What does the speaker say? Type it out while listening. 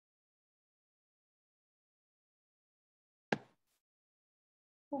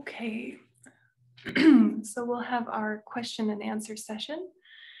Okay, so we'll have our question and answer session.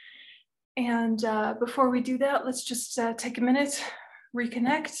 And before we do that, let's just take a minute,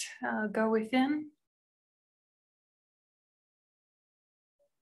 reconnect, go within.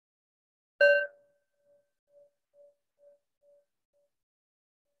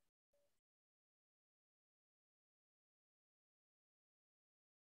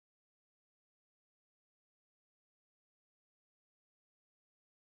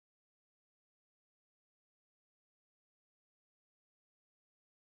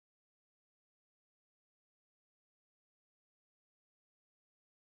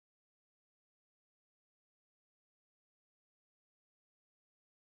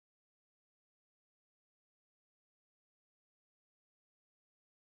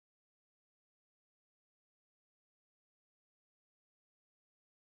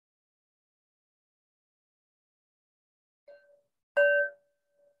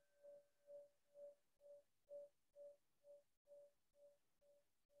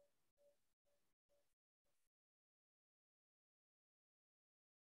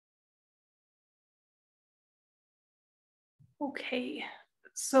 Okay,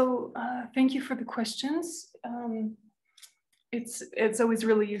 so thank you for the questions. It's always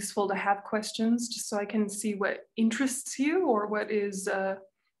really useful to have questions just so I can see what interests you or what is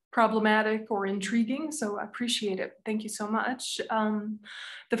problematic or intriguing, so I appreciate it. Thank you so much.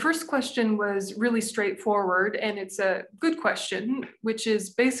 The first question was really straightforward, and it's a good question, which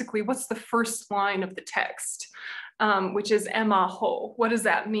is basically, what's the first line of the text? Which is emaho. What does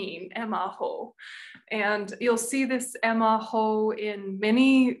that mean, emaho? And you'll see this emaho in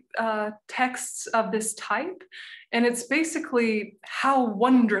many texts of this type, and it's basically how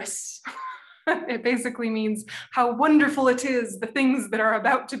wondrous. It basically means how wonderful it is, the things that are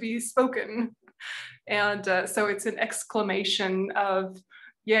about to be spoken. And so it's an exclamation of,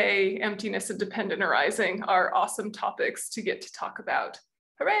 yay, emptiness and dependent arising are awesome topics to get to talk about.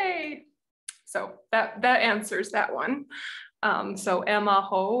 Hooray! So that answers that one. So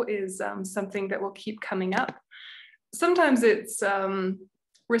emaho is something that will keep coming up. Sometimes it's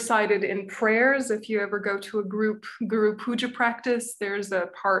recited in prayers. If you ever go to a group Guru Puja practice, there's a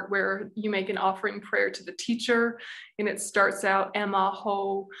part where you make an offering prayer to the teacher, and it starts out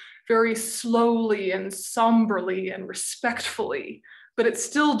emaho very slowly and somberly and respectfully, but it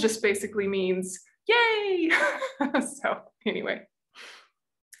still just basically means yay. So anyway,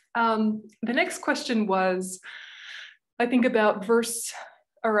 the next question was, I think, about verse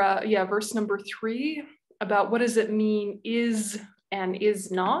number 3, about what does it mean is and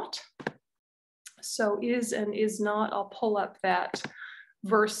is not. So is and is not, I'll pull up that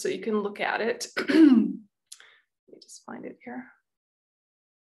verse so you can look at it. Let me just find it here.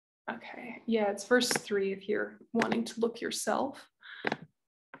 Okay, yeah, it's verse 3 if you're wanting to look yourself.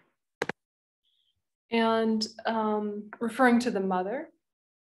 And referring to the mother,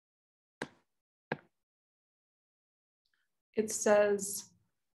 it says,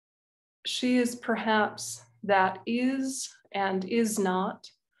 she is perhaps that is and is not,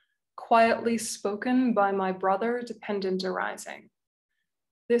 quietly spoken by my brother, dependent arising.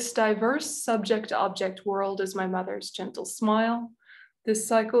 This diverse subject-object world is my mother's gentle smile, this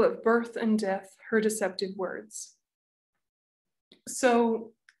cycle of birth and death, her deceptive words.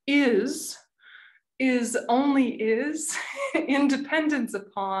 So is only is in dependence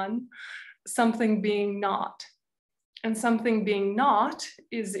upon something being not. And something being not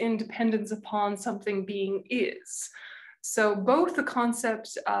is in dependence upon something being is. So both the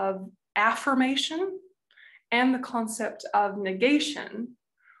concept of affirmation and the concept of negation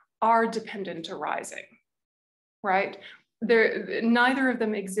are dependent arising, right? Neither of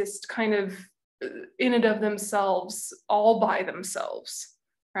them exist kind of in and of themselves, all by themselves,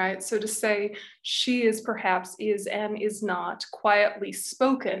 right? So to say she is perhaps is and is not quietly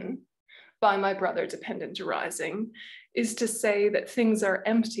spoken by my brother dependent arising is to say that things are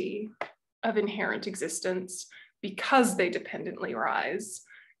empty of inherent existence because they dependently arise.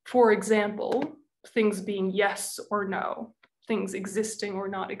 For example, things being yes or no, things existing or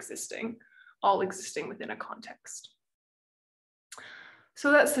not existing, all existing within a context. So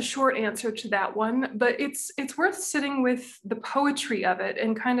that's the short answer to that one, but it's worth sitting with the poetry of it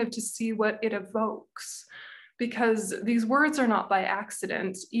and kind of to see what it evokes, because these words are not by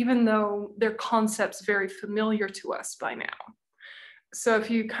accident, even though they're concepts very familiar to us by now. So if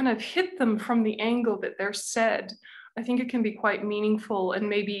you kind of hit them from the angle that they're said, I think it can be quite meaningful and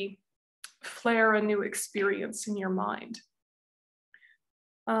maybe flare a new experience in your mind.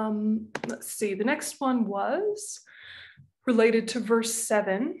 Let's see, the next one was related to verse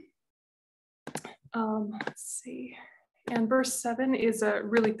 7. Let's see And verse 7 is a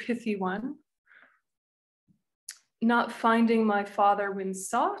really pithy one. Not finding my father when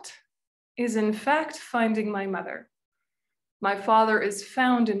sought is in fact finding my mother. My father is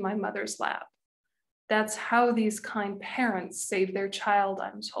found in my mother's lap. That's how these kind parents save their child,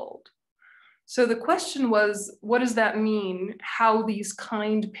 I'm told. So the question was, what does that mean? How these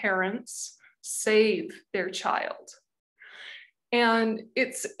kind parents save their child? And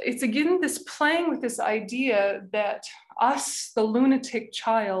it's again this playing with this idea that us, the lunatic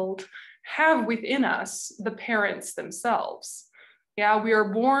child, have within us the parents themselves. Yeah, we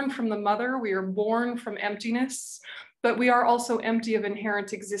are born from the mother, we are born from emptiness, but we are also empty of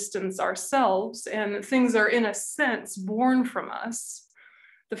inherent existence ourselves, and things are in a sense born from us.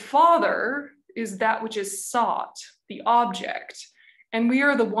 The father is that which is sought, the object, and we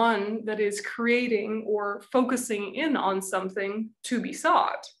are the one that is creating or focusing in on something to be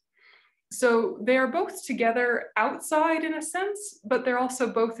sought. So they are both together outside in a sense, but they're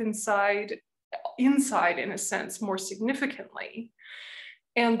also both inside in a sense more significantly.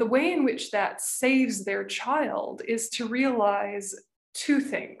 And the way in which that saves their child is to realize two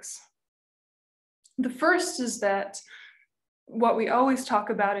things. The first is that what we always talk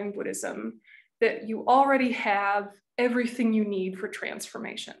about in Buddhism, that you already have everything you need for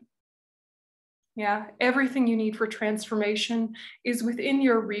transformation. Yeah, everything you need for transformation is within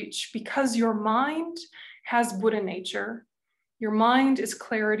your reach because your mind has Buddha nature. Your mind is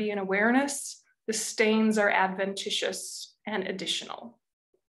clarity and awareness. The stains are adventitious and additional,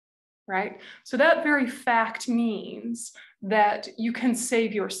 right? So that very fact means that you can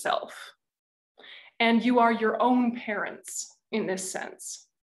save yourself. And you are your own parents in this sense.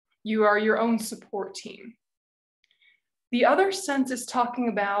 You are your own support team. The other sense is talking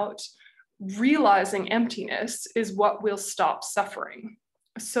about realizing emptiness is what will stop suffering.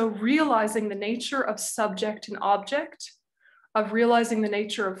 So realizing the nature of subject and object, of realizing the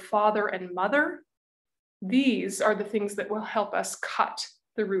nature of father and mother, these are the things that will help us cut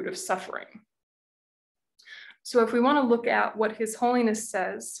the root of suffering. So if we want to look at what His Holiness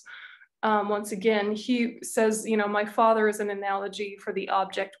says, once again, he says, my father is an analogy for the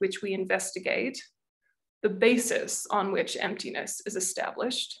object which we investigate, the basis on which emptiness is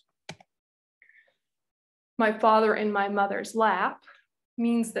established. My father in my mother's lap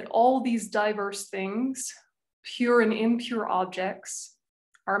means that all these diverse things, pure and impure objects,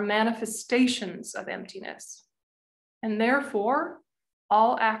 are manifestations of emptiness. And therefore,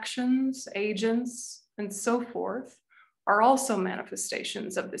 all actions, agents, and so forth are also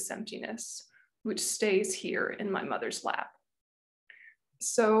manifestations of this emptiness, which stays here in my mother's lap.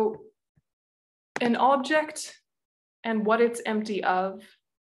 So an object and what it's empty of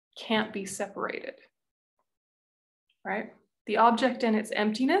can't be separated, right? The object and its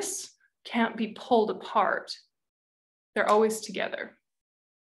emptiness can't be pulled apart. They're always together.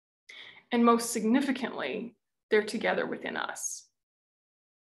 And most significantly, they're together within us.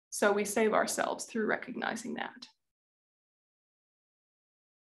 So we save ourselves through recognizing that.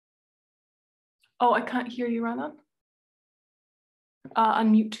 Oh, I can't hear you, Rana.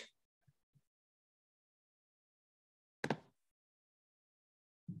 Unmute.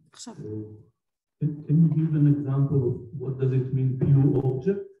 So, can you give an example of what does it mean pure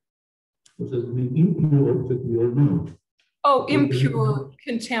object? What does it mean impure object? We all know. Oh, impure,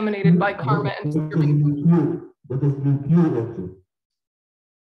 contaminated by karma and disturbing. What does it mean pure object?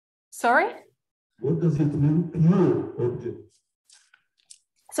 Sorry? What does it mean pure object?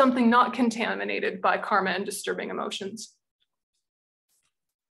 Something not contaminated by karma and disturbing emotions.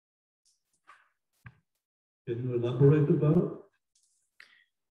 Can you elaborate about?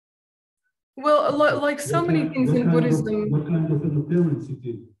 Well, like so many things in Buddhism. What kind of an appearance it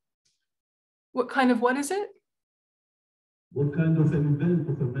is? What kind of what is it? What kind of an event,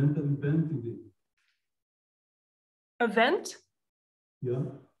 of a mental event it is? Event? Yeah.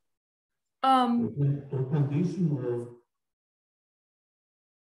 Or condition or.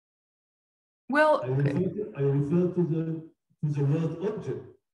 Well, I refer to the word object.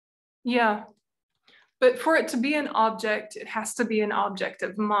 Yeah. But for it to be an object, it has to be an object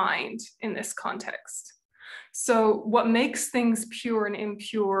of mind in this context. So what makes things pure and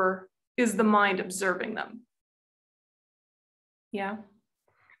impure is the mind observing them. Yeah.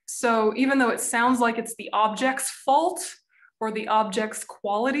 So even though it sounds like it's the object's fault or the object's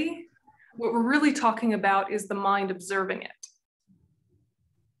quality, what we're really talking about is the mind observing it.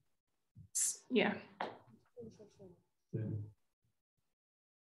 Yeah.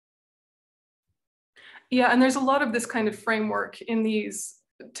 Yeah, and there's a lot of this kind of framework in these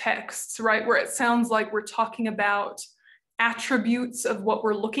texts, right, where it sounds like we're talking about attributes of what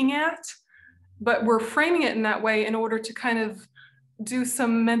we're looking at, but we're framing it in that way in order to kind of do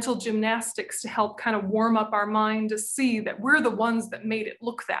some mental gymnastics to help kind of warm up our mind to see that we're the ones that made it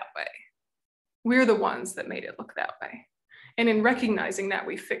look that way. We're the ones that made it look that way. And in recognizing that,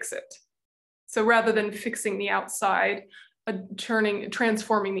 we fix it. So rather than fixing the outside,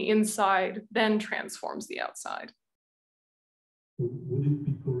 transforming the inside, then transforms the outside. Would it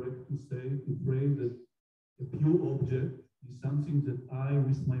be correct to say, to frame that a pure object is something that I,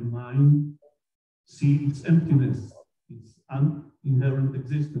 with my mind, see its emptiness, its inherent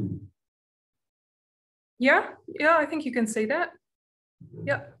existence? Yeah, I think you can say that.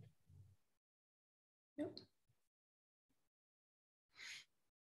 Yep.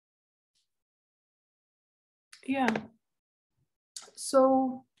 Yeah.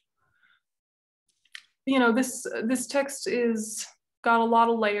 So, this text is got a lot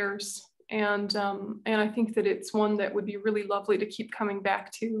of layers, and I think that it's one that would be really lovely to keep coming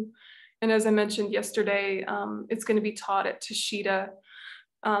back to. And as I mentioned yesterday, it's going to be taught at Tashita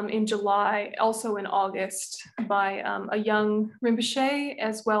in July, also in August, by a young Rinpoche,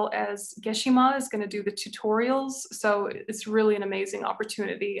 as well as Geshe-ma is going to do the tutorials. So it's really an amazing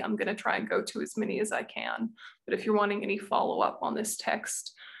opportunity. I'm going to try and go to as many as I can. But if you're wanting any follow-up on this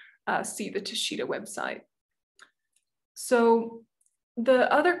text, see the Tashita website. So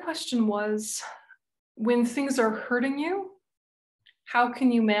the other question was, when things are hurting you, how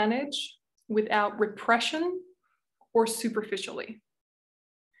can you manage without repression or superficially?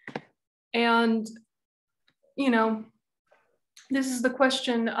 And, this is the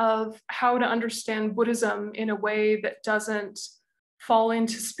question of how to understand Buddhism in a way that doesn't fall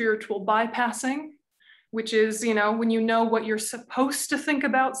into spiritual bypassing, which is, when you know what you're supposed to think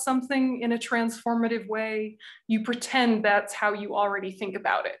about something in a transformative way, you pretend that's how you already think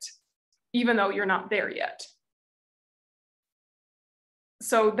about it, even though you're not there yet.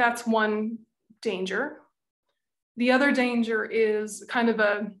 So that's one danger. The other danger is kind of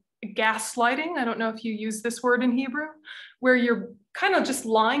a gaslighting. I don't know if you use this word in Hebrew, where you're kind of just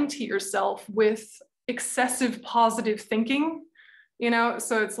lying to yourself with excessive positive thinking.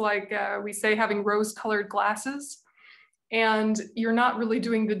 So it's like we say having rose-colored glasses, and you're not really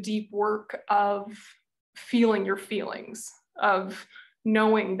doing the deep work of feeling your feelings, of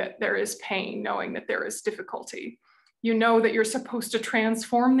knowing that there is pain, knowing that there is difficulty. You know that you're supposed to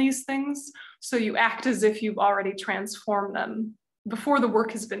transform these things, so you act as if you've already transformed them before the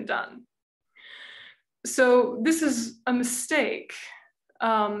work has been done. So this is a mistake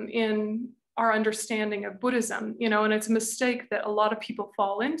in our understanding of Buddhism, and it's a mistake that a lot of people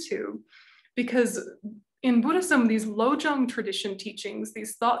fall into, because in Buddhism, these Lojong tradition teachings,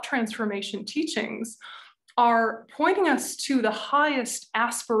 these thought transformation teachings, are pointing us to the highest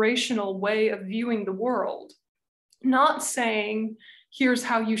aspirational way of viewing the world, not saying, here's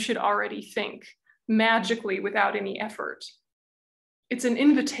how you should already think magically without any effort. It's an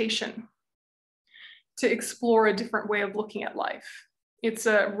invitation to explore a different way of looking at life. It's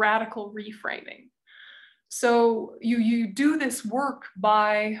a radical reframing. So you do this work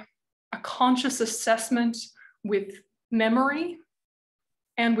by a conscious assessment with memory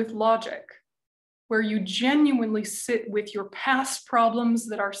and with logic, where you genuinely sit with your past problems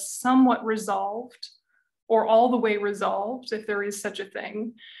that are somewhat resolved, or all the way resolved, if there is such a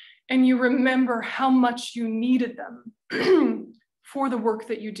thing, and you remember how much you needed them for the work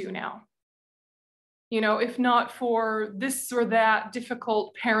that you do now. If not for this or that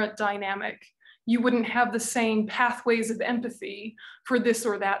difficult parent dynamic, you wouldn't have the same pathways of empathy for this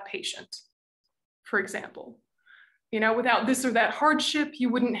or that patient, for example. Without this or that hardship, you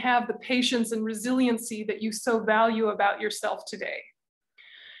wouldn't have the patience and resiliency that you so value about yourself today.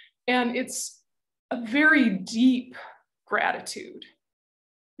 And it's a very deep gratitude.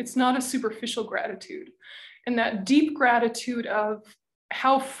 It's not a superficial gratitude. And that deep gratitude of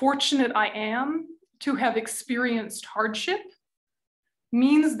how fortunate I am to have experienced hardship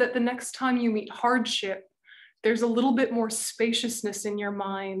means that the next time you meet hardship, there's a little bit more spaciousness in your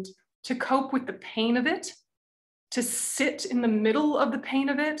mind to cope with the pain of it, to sit in the middle of the pain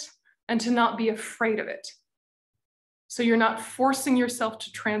of it, and to not be afraid of it. So you're not forcing yourself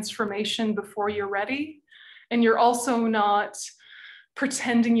to transformation before you're ready, and you're also not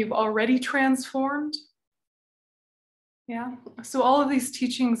pretending you've already transformed. Yeah, so all of these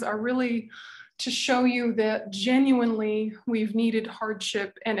teachings are really to show you that genuinely we've needed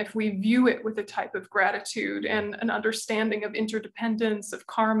hardship, and if we view it with a type of gratitude and an understanding of interdependence, of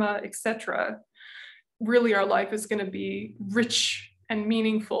karma, etc., really our life is going to be rich and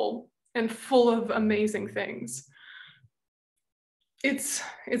meaningful and full of amazing things. It's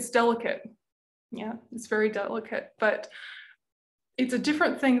delicate. Yeah, it's very delicate, but it's a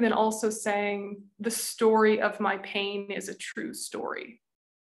different thing than also saying the story of my pain is a true story.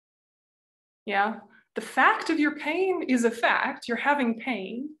 Yeah, the fact of your pain is a fact, you're having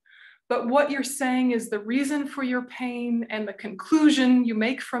pain, but what you're saying is the reason for your pain and the conclusion you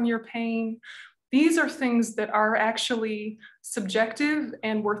make from your pain. These are things that are actually subjective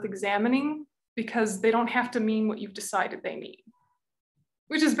and worth examining because they don't have to mean what you've decided they mean,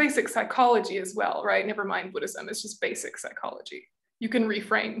 which is basic psychology as well, right? Never mind Buddhism, it's just basic psychology. You can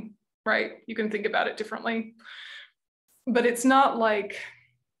reframe, right? You can think about it differently. But it's not like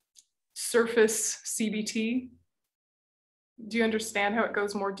surface CBT. Do you understand how it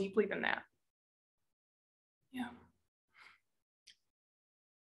goes more deeply than that? Yeah.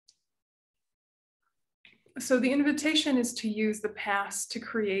 So the invitation is to use the past to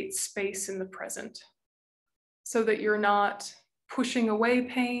create space in the present so that you're not pushing away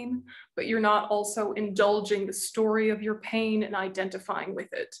pain, but you're not also indulging the story of your pain and identifying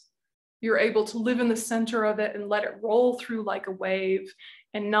with it. You're able to live in the center of it and let it roll through like a wave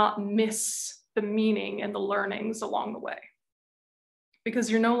and not miss the meaning and the learnings along the way. Because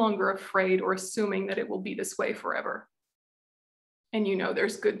you're no longer afraid or assuming that it will be this way forever. And you know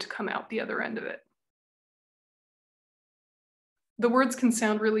there's good to come out the other end of it. The words can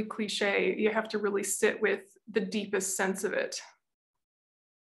sound really cliche. You have to really sit with the deepest sense of it.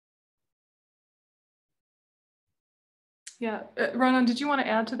 Yeah, Ronan, did you want to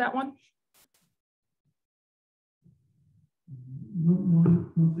add to that one? No,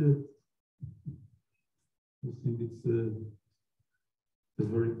 not yet. I think it's a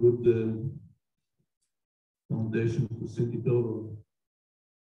very good foundation to think it over.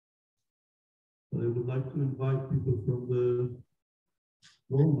 But I would like to invite people from the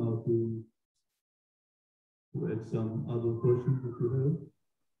floor now to add some other questions that you have.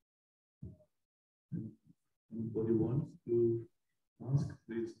 And anybody wants to ask,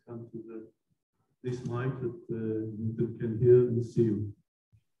 please come to this mic that Yönten can hear and see you.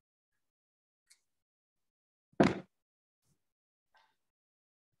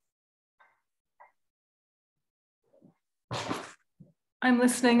 I'm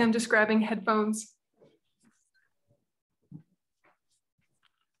listening, I'm just grabbing headphones.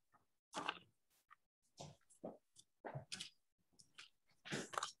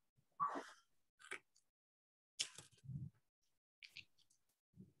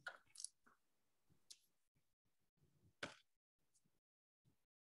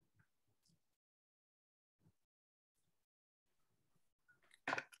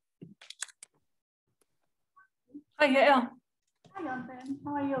 Hi, Yael. Hi, Yönten.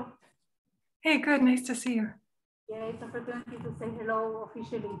 How are you? Hey, good. Nice to see you. Yeah, it's an opportunity to say hello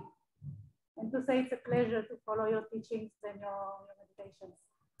officially and to say it's a pleasure to follow your teachings and your meditations.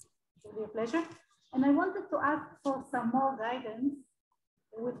 It's really a pleasure. And I wanted to ask for some more guidance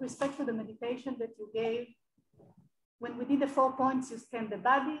with respect to the meditation that you gave. When we did the 4 points, you scanned the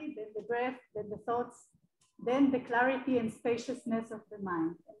body, then the breath, then the thoughts, then the clarity and spaciousness of the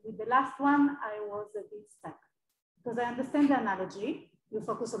mind. And with the last one, I was a bit stuck. Because I understand the analogy, you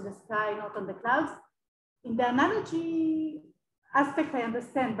focus on the sky, not on the clouds. In the analogy aspect, I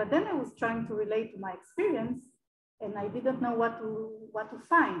understand, but then I was trying to relate to my experience and I didn't know what to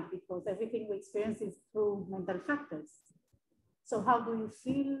find because everything we experience is through mental factors. So how do you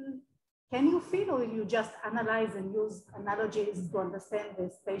feel? Can you feel or you just analyze and use analogies to understand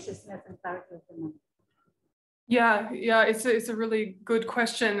the spaciousness and clarity of the mind? Yeah, it's a really good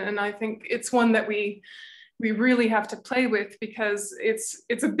question. And I think it's one that we really have to play with because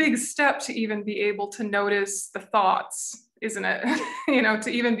it's a big step to even be able to notice the thoughts, isn't it? You know,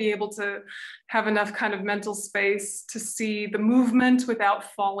 to even be able to have enough kind of mental space to see the movement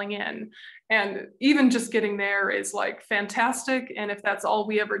without falling in. And even just getting there is like fantastic. And if that's all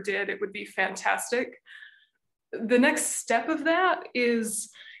we ever did, it would be fantastic. The next step of that is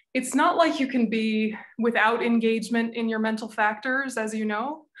it's not like you can be without engagement in your mental factors, as you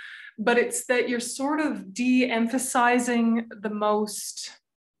know. But it's that you're sort of de-emphasizing the most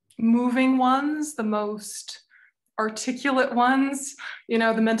moving ones, the most articulate ones, you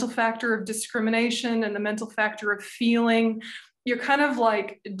know, the mental factor of discrimination and the mental factor of feeling. You're kind of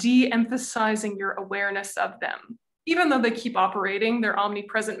like de-emphasizing your awareness of them. Even though they keep operating, they're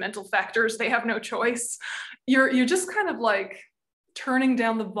omnipresent mental factors, they have no choice. You're just kind of like turning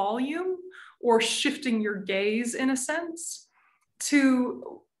down the volume or shifting your gaze in a sense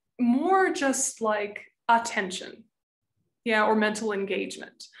to more just like attention, yeah, or mental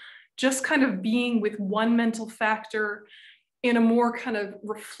engagement. Just kind of being with one mental factor in a more kind of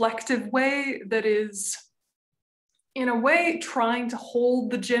reflective way that is, in a way, trying to hold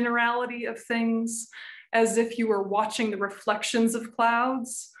the generality of things, as if you were watching the reflections of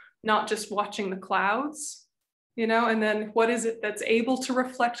clouds, not just watching the clouds, you know, and then what is it that's able to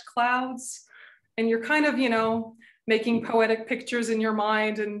reflect clouds? And you're kind of, you know, making poetic pictures in your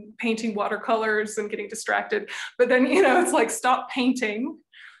mind and painting watercolors and getting distracted. But then, you know, it's like, stop painting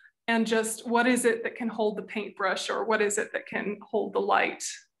and just, what is it that can hold the paintbrush, or what is it that can hold the light,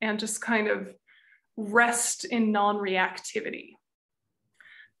 and just kind of rest in non-reactivity.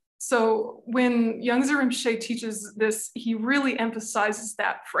 So when Yönten Rinpoche teaches this, he really emphasizes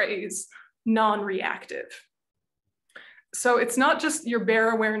that phrase, non-reactive. So it's not just your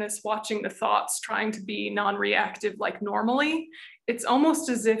bare awareness watching the thoughts, trying to be non-reactive like normally. It's almost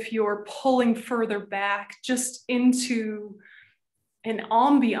as if you're pulling further back just into an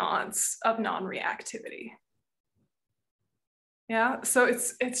ambiance of non-reactivity. Yeah, so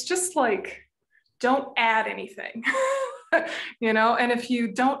it's just like, don't add anything, you know? And if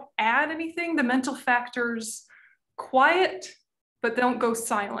you don't add anything, the mental factors quiet, but don't go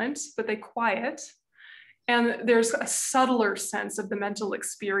silent, but they quiet. And there's a subtler sense of the mental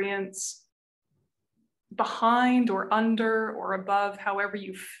experience behind or under or above, however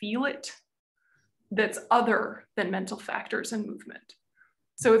you feel it, that's other than mental factors and movement.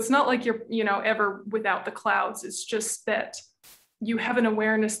 So it's not like you're, you know, ever without the clouds. It's just that you have an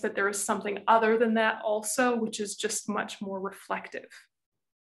awareness that there is something other than that also, which is just much more reflective.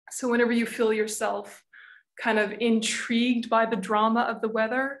 So whenever you feel yourself kind of intrigued by the drama of the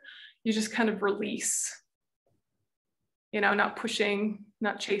weather, you just kind of release. You know, not pushing,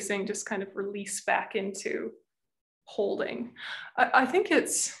 not chasing, just kind of release back into holding. I think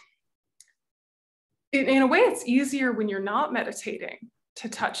it's, in a way, it's easier when you're not meditating to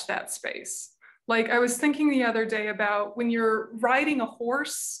touch that space. Like I was thinking the other day about when you're riding a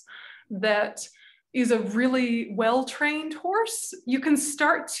horse that is a really well-trained horse, you can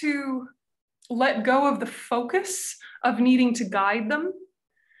start to let go of the focus of needing to guide them.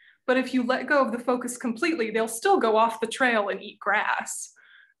 But if you let go of the focus completely, they'll still go off the trail and eat grass.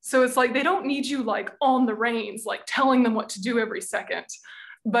 So it's like, they don't need you like on the reins, like telling them what to do every second,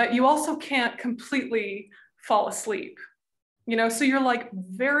 but you also can't completely fall asleep, you know? So you're like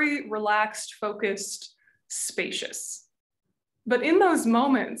very relaxed, focused, spacious. But in those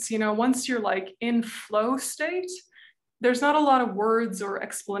moments, you know, once you're like in flow state, there's not a lot of words or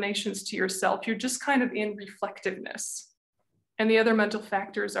explanations to yourself. You're just kind of in reflectiveness. And the other mental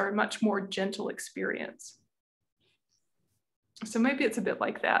factors are a much more gentle experience. So maybe it's a bit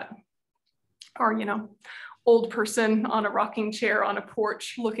like that. Or, you know, old person on a rocking chair on a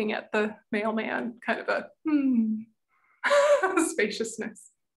porch looking at the mailman, kind of a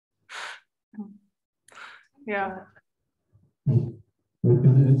spaciousness. Yeah. I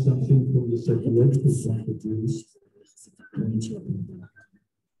can add something from the psychological point of view.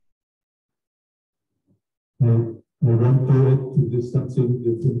 I want to add to this something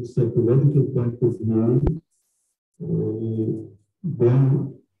from the psychological point of view.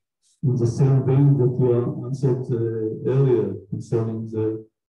 Then, in the same vein that you answered earlier concerning the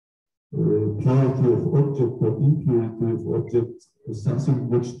purity of object or impurity of object, something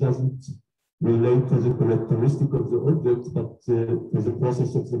which doesn't relate to the characteristic of the object, but to the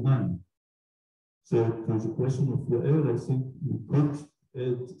process of the mind. So, to the question of your error, I think we could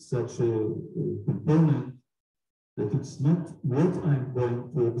add such a component that it's not what I'm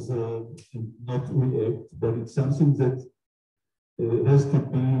going to observe and not react, but it's something that has to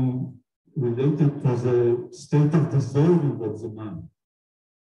be related to the state of dissolving of the mind.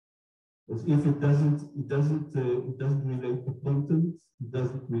 As if it doesn't relate to content, it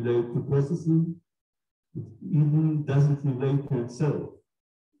doesn't relate to processing, it even doesn't relate to itself.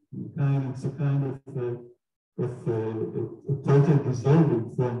 It's a kind of a total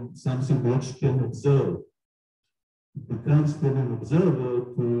dissolving from something which can observe. It becomes from an observer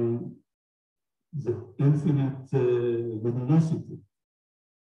to the infinite luminosity.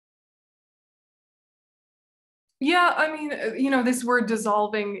 Yeah, I mean, you know, this word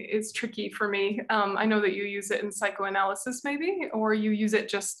dissolving is tricky for me. I know that you use it in psychoanalysis maybe, or you use it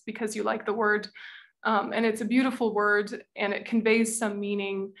just because you like the word. And it's a beautiful word and it conveys some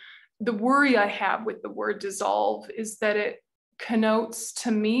meaning. The worry I have with the word dissolve is that it connotes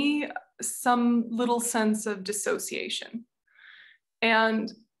to me some little sense of dissociation.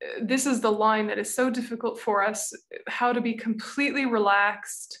 And this is the line that is so difficult for us, how to be completely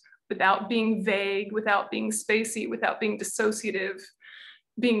relaxed without being vague, without being spacey, without being dissociative,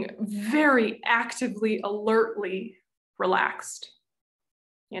 being very actively, alertly relaxed,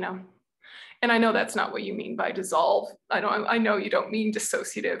 you know? And I know that's not what you mean by dissolve. I know you don't mean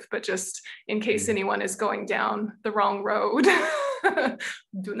dissociative, but just in case anyone is going down the wrong road,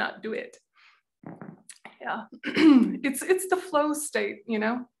 do not do it. Yeah. It's the flow state, you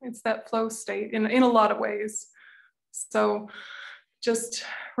know, it's that flow state in a lot of ways. So just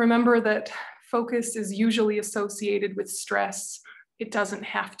remember that focus is usually associated with stress. It doesn't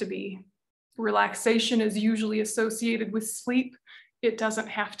have to be. Relaxation is usually associated with sleep. It doesn't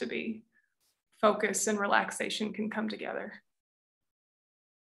have to be. Focus and relaxation can come together.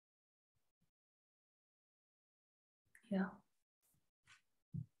 Yeah.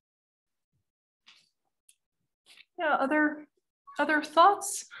 Yeah, other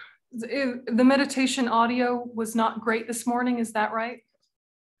thoughts? The meditation audio was not great this morning, is that right?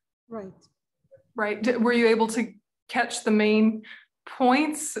 Right. Right. Were you able to catch the main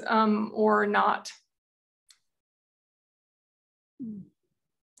points or not?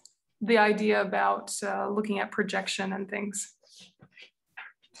 The idea about looking at projection and things.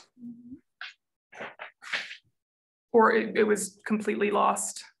 Or it was completely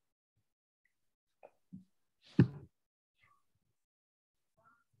lost.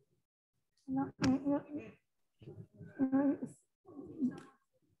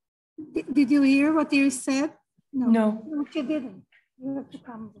 Did you hear what you said? No. No, she didn't. You have to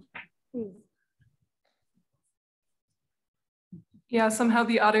come, please. Yeah, somehow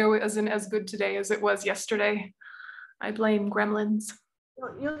the audio isn't as good today as it was yesterday. I blame gremlins. No,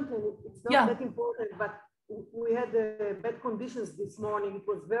 Yönten, it's not Yeah. that important, but we had bad conditions this morning. It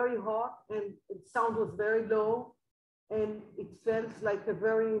was very hot and the sound was very low, and it felt like a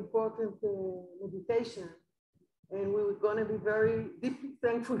very important meditation. And we were going to be very deeply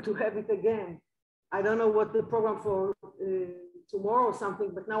thankful to have it again. I don't know what the program for tomorrow or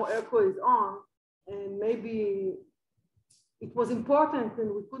something, but now Echo is on, and maybe it was important and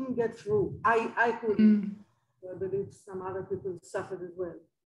we couldn't get through. I couldn't. I believe some other people suffered as well,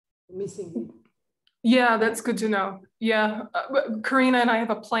 missing it. Yeah, that's good to know. Yeah, Karina and I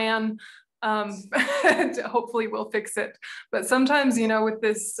have a plan. Hopefully we'll fix it. But sometimes, you know, with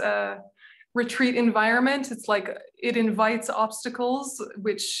this retreat environment, it's like it invites obstacles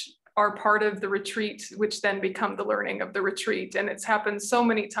which are part of the retreat, which then become the learning of the retreat. And it's happened so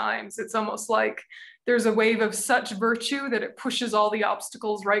many times. It's almost like there's a wave of such virtue that it pushes all the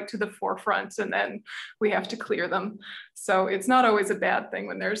obstacles right to the forefront, and then we have to clear them. So it's not always a bad thing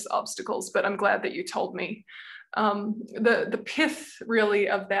when there's obstacles, but I'm glad that you told me. The pith really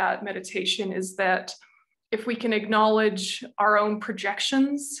of that meditation is that if we can acknowledge our own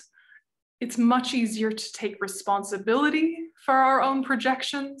projections, it's much easier to take responsibility for our own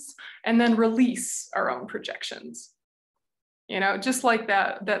projections and then release our own projections. You know, just like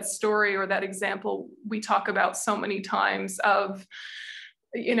that story or that example we talk about so many times of,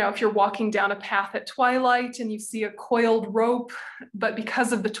 you know, if you're walking down a path at twilight and you see a coiled rope, but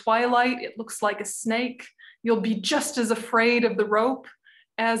because of the twilight, it looks like a snake, you'll be just as afraid of the rope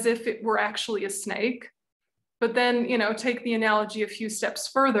as if it were actually a snake. But then, you know, take the analogy a few steps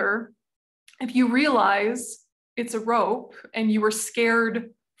further. If you realize it's a rope and you were scared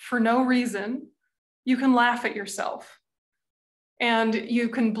for no reason, you can laugh at yourself. And you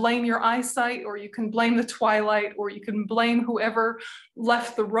can blame your eyesight, or you can blame the twilight, or you can blame whoever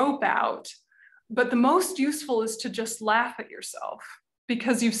left the rope out. But the most useful is to just laugh at yourself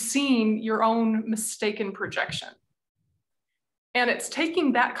because you've seen your own mistaken projection. And it's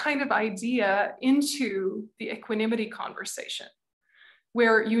taking that kind of idea into the equanimity conversation,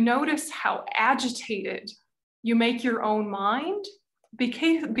 where you notice how agitated you make your own mind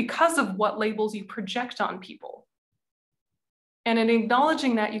because of what labels you project on people. And in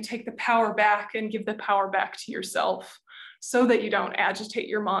acknowledging that, you take the power back and give the power back to yourself so that you don't agitate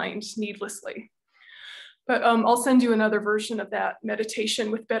your mind needlessly. But I'll send you another version of that meditation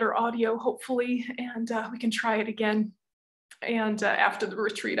with better audio, hopefully, and we can try it again. And after the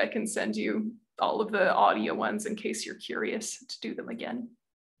retreat, I can send you all of the audio ones in case you're curious to do them again.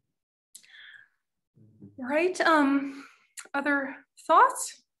 All right, other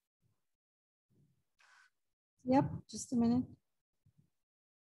thoughts? Yep, just a minute.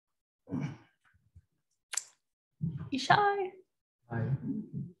 Ishai. Hi.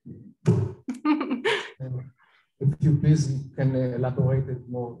 If you please can elaborate it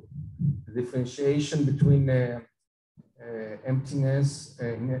more, the differentiation between emptiness,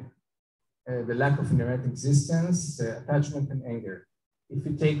 the lack of inherent existence, attachment, and anger. If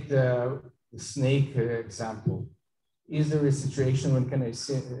you take the snake example, is there a situation when can I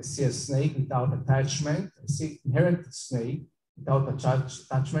see a snake without attachment? I see inherent snake without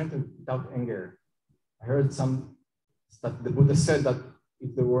attachment and without anger. I heard that the Buddha said that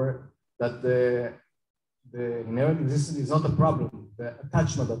if there were, that the inherent existence is not a problem, the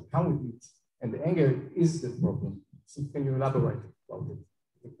attachment that comes with it and the anger is the problem. So can you elaborate about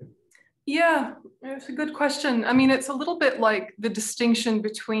it? Yeah, it's a good question. I mean, it's a little bit like the distinction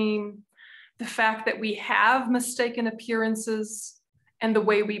between the fact that we have mistaken appearances and the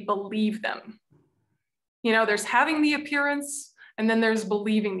way we believe them. You know, there's having the appearance and then there's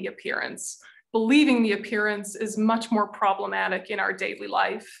believing the appearance. Believing the appearance is much more problematic in our daily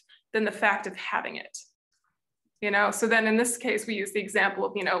life than the fact of having it. You know, so then in this case, we use the example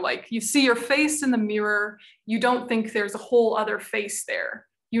of, you know, like you see your face in the mirror, you don't think there's a whole other face there.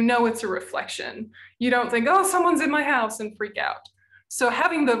 You know it's a reflection. You don't think, oh, someone's in my house and freak out. So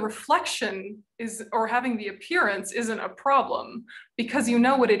having the reflection is, or having the appearance isn't a problem because you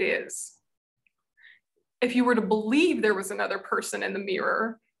know what it is. If you were to believe there was another person in the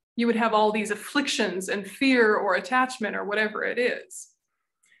mirror, you would have all these afflictions and fear or attachment or whatever it is.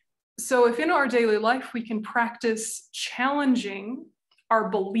 So if in our daily life we can practice challenging our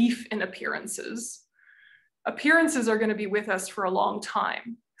belief in appearances, appearances are going to be with us for a long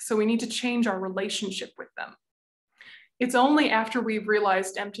time. So we need to change our relationship with them. It's only after we've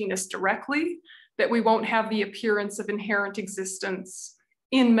realized emptiness directly that we won't have the appearance of inherent existence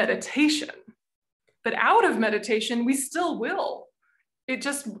in meditation. But out of meditation, we still will. It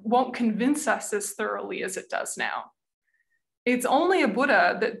just won't convince us as thoroughly as it does now. It's only a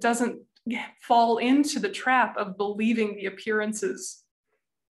Buddha that doesn't fall into the trap of believing the appearances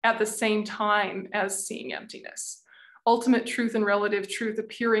at the same time as seeing emptiness. Ultimate truth and relative truth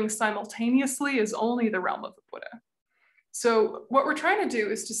appearing simultaneously is only the realm of the Buddha. So what we're trying to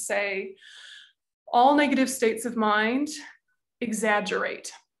do is to say all negative states of mind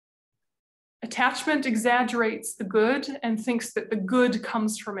exaggerate. Attachment exaggerates the good and thinks that the good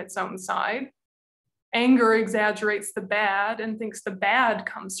comes from its own side. Anger exaggerates the bad and thinks the bad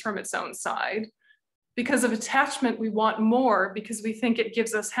comes from its own side. Because of attachment, we want more because we think it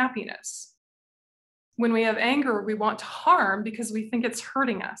gives us happiness. When we have anger, we want to harm because we think it's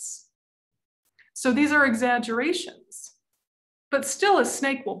hurting us. So these are exaggerations. But still, a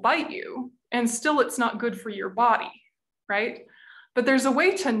snake will bite you, and still it's not good for your body, right? But there's a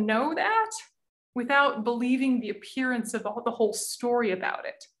way to know that without believing the appearance of the whole story about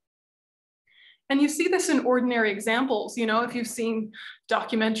it. And you see this in ordinary examples, you know, if you've seen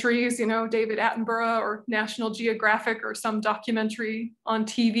documentaries, you know, David Attenborough or National Geographic or some documentary on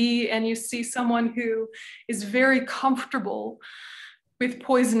TV, and you see someone who is very comfortable with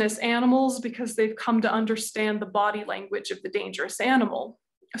poisonous animals because they've come to understand the body language of the dangerous animal.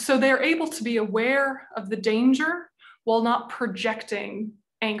 So they're able to be aware of the danger while not projecting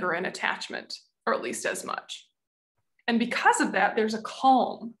anger and attachment, or at least as much. And because of that, there's a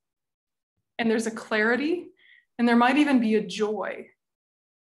calm. And there's a clarity, and there might even be a joy.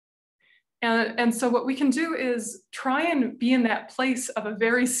 And so what we can do is try and be in that place of a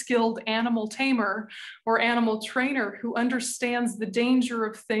very skilled animal tamer or animal trainer who understands the danger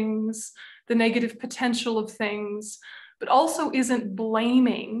of things, the negative potential of things, but also isn't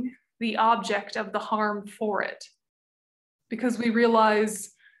blaming the object of the harm for it. Because we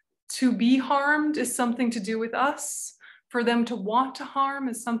realize to be harmed is something to do with us. For them to want to harm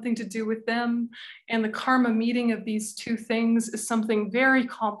is something to do with them. And the karma meeting of these two things is something very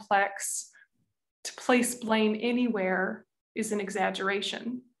complex. To place blame anywhere is an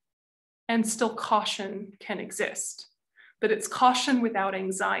exaggeration. And still caution can exist. But it's caution without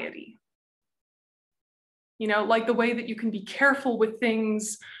anxiety. You know, like the way that you can be careful with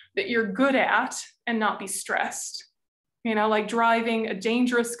things that you're good at and not be stressed. You know, like driving a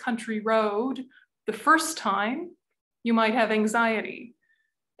dangerous country road the first time, you might have anxiety.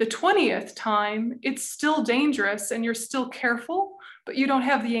 The 20th time, it's still dangerous and you're still careful, but you don't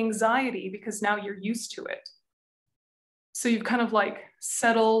have the anxiety because now you're used to it. So you've kind of like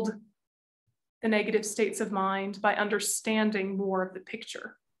settled the negative states of mind by understanding more of the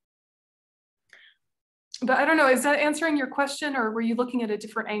picture. But I don't know, is that answering your question or were you looking at a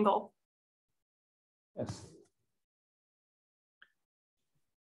different angle? Yes.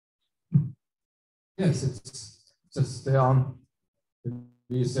 Yes, it's just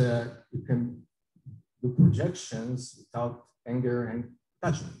you can do projections without anger and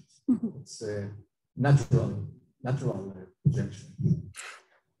attachment. It's a natural projection.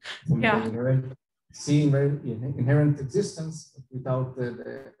 Yeah. Seeing inherent existence without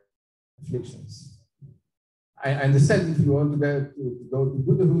the afflictions. I understand if you want to go to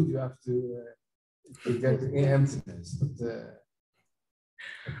Buddhahood, you have to get emptiness, but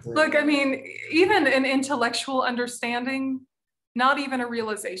look, I mean, even an intellectual understanding, not even a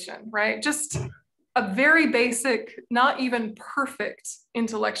realization, right? Just a very basic, not even perfect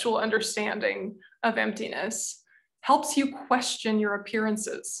intellectual understanding of emptiness helps you question your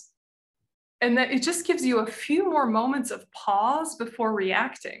appearances. And that it just gives you a few more moments of pause before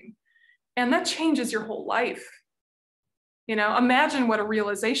reacting. And that changes your whole life. You know, imagine what a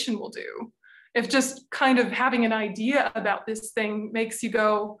realization will do. If just kind of having an idea about this thing makes you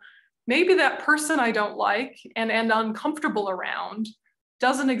go, maybe that person I don't like and uncomfortable around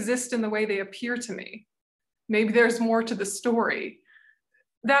doesn't exist in the way they appear to me. Maybe there's more to the story.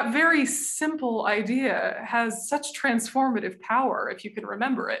 That very simple idea has such transformative power if you can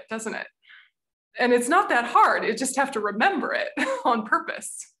remember it, doesn't it? And it's not that hard. You just have to remember it on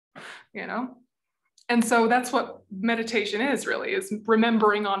purpose, you know? And so that's what meditation is really, is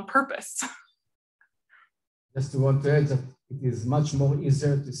remembering on purpose. Just want to add that it is much more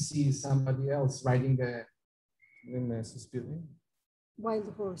easier to see somebody else riding a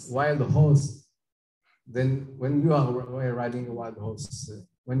wild horse than when you are riding a wild horse.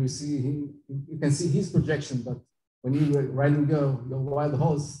 When you see him, you can see his projection, but when you are riding your wild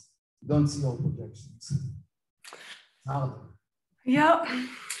horse, you don't see your projections. Yeah.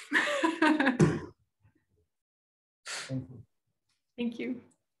 Thank you. Thank you.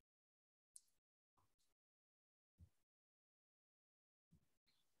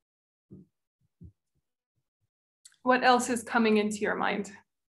 What else is coming into your mind?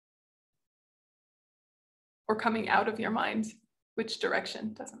 Or coming out of your mind? Which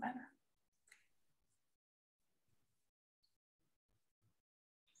direction? Doesn't matter.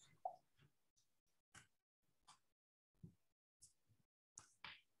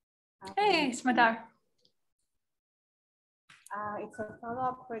 Hey, Shamatha. It's a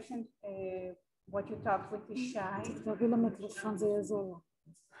follow-up question. What you talked with Ishai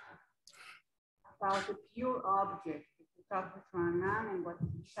about the pure object. You talked with Ranan and what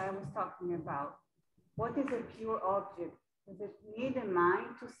Ishai was talking about. What is a pure object? Does it need a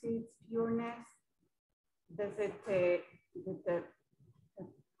mind to see its pureness? Does it, the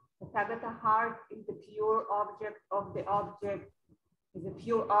Tathagata heart is the pure object of the object? Is a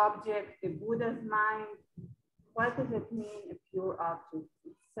pure object the Buddha's mind? What does it mean, a pure object?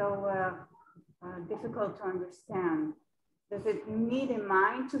 It's so difficult to understand. Does it need a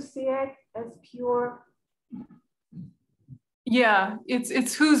mind to see it as pure? Yeah,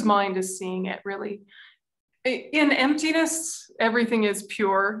 it's whose mind is seeing it, really. In emptiness, everything is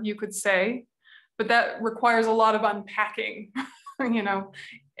pure, you could say, but that requires a lot of unpacking. You know,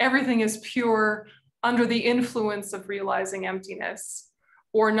 everything is pure under the influence of realizing emptiness,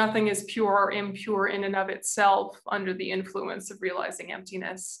 or nothing is pure or impure in and of itself under the influence of realizing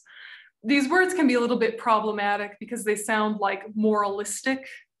emptiness. These words can be a little bit problematic because they sound like moralistic,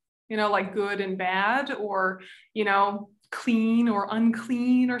 you know, like good and bad, or, you know, clean or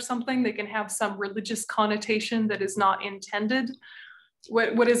unclean or something. They can have some religious connotation that is not intended.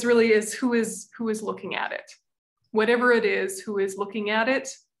 What is really is who is looking at it. Whatever it is, who is looking at it,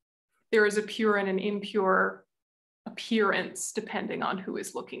 there is a pure and an impure appearance depending on who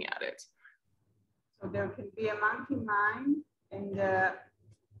is looking at it. So there can be a monkey mind and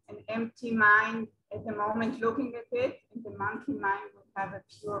an empty mind at the moment looking at it, and the monkey mind will have a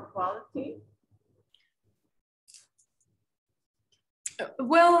pure quality.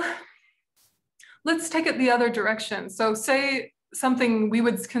 Well, let's take it the other direction. So say something we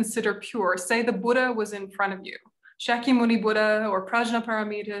would consider pure. Say the Buddha was in front of you. Shakyamuni Buddha or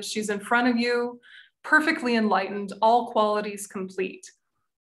Prajnaparamita, she's in front of you, perfectly enlightened, all qualities complete.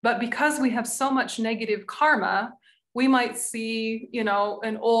 But because we have so much negative karma, we might see, you know,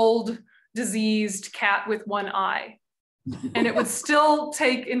 an old diseased cat with one eye. And it would still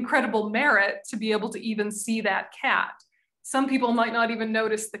take incredible merit to be able to even see that cat. Some people might not even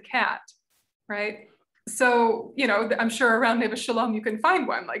notice the cat, right? So, you know, I'm sure around Neva Shalom, you can find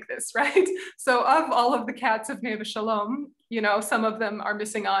one like this, right? So of all of the cats of Neva Shalom, you know, some of them are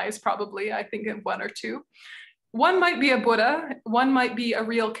missing eyes, probably, I think of one or two. One might be a Buddha, one might be a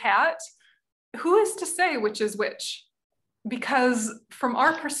real cat. Who is to say which is which? Because from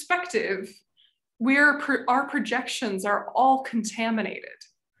our perspective, our projections are all contaminated.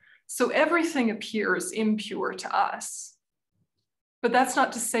 So everything appears impure to us. But that's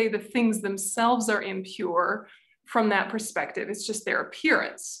not to say the things themselves are impure from that perspective. It's just their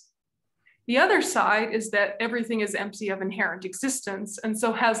appearance. The other side is that everything is empty of inherent existence and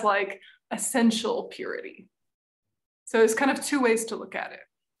so has like essential purity. So there's kind of two ways to look at it.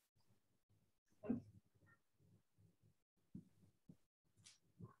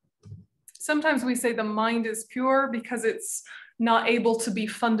 Sometimes we say the mind is pure because it's not able to be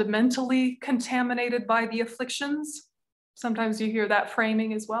fundamentally contaminated by the afflictions. Sometimes you hear that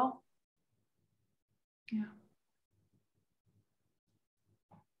framing as well. Yeah.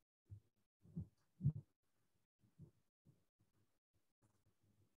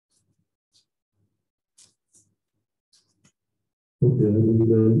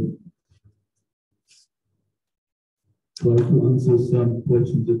 Okay, try to answer some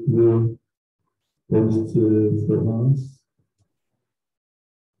questions that were posed for us.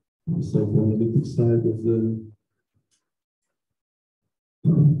 The psychoanalytic side of the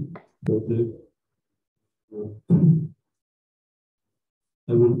project.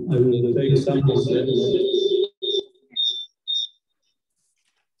 I will take some of them.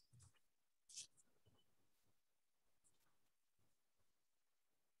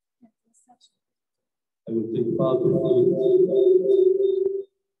 I will take part of it.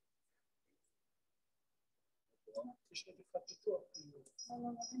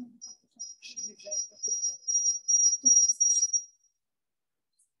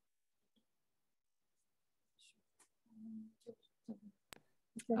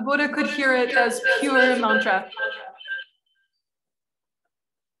 Buddha could hear it as pure mantra.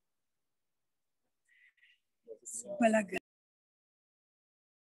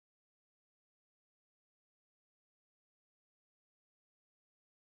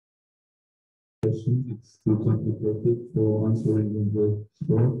 It's too complicated for answering in the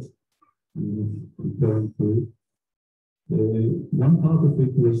spot. Preparing for it. One part of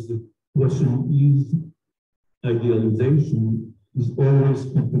it was the question: is idealization is always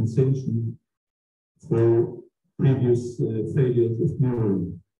compensation for previous failures of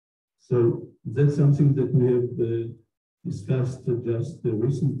mirroring? So that's something that we have discussed just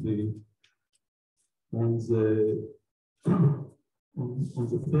recently on the on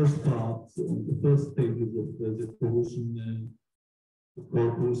the first part, on the first pages of the promotion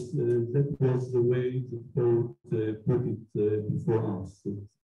corpus. That was the way the poet put it before us.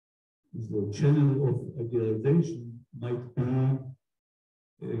 The channel of idealization might be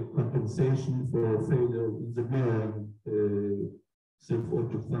compensation for failure in the mirroring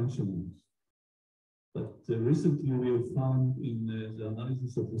self-object functioning. But recently we have found in the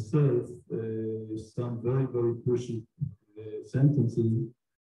analysis of the self some very, very crucial sentences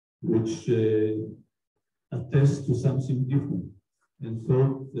which attest to something different. And so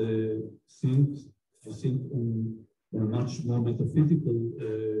I think on a much more metaphysical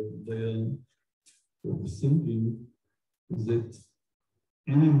layer of thinking, that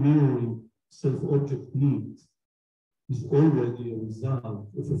any mirroring self-object need is already a result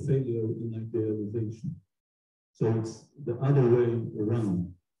of a failure in idealization. So it's the other way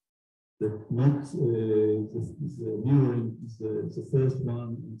around. That not the mirroring is the first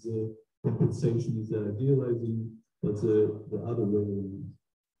one, and the compensation is the idealizing, but the other way around.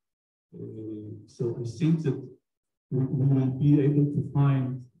 So I think that we will be able to find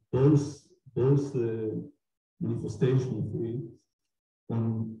both manifestation of it on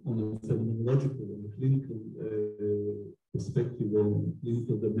a phenomenological and a clinical perspective or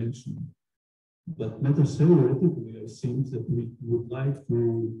clinical dimension. But meta-theoretically, I think that we would like to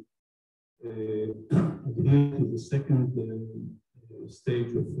adhere to the second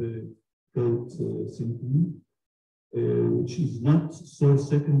stage of code thinking, which is not so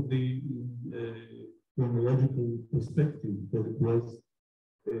secondly in chronological perspective, but it was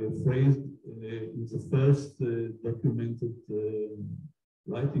phrased in the first documented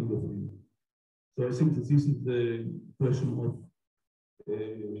writing of it. So I think that this is the question of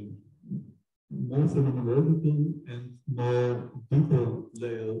more phenomenological and more deeper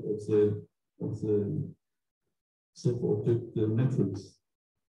layer of the self-object metrics.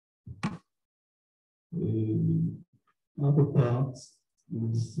 Other part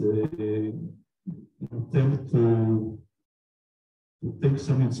is an attempt to take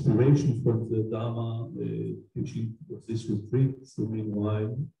some inspiration from the Dharma teaching of this retreat. So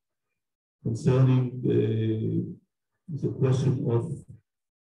meanwhile, concerning the question of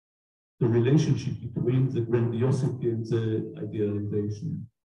the relationship between the grandiosity and the idealization,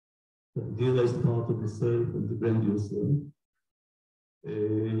 the idealized part of the self and the grandiose self.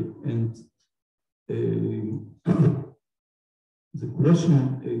 The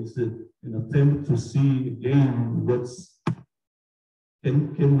question is an attempt to see again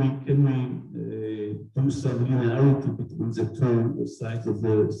can we do some linearity between the two sides of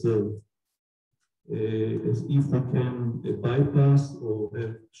the self, as if we can bypass or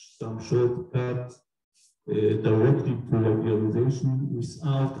have some shortcut directly to idealization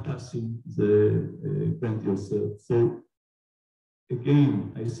without passing the grandiose self. So again,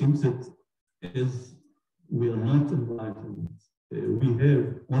 I think that as we are not enlightened, we have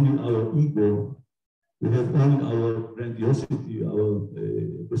only our ego, we have only our grandiosity, our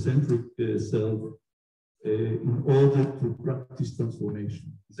egocentric self, in order to practice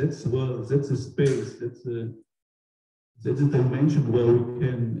transformation. That's a space, that's a dimension where we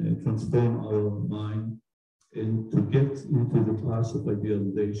can transform our mind and to get into the path of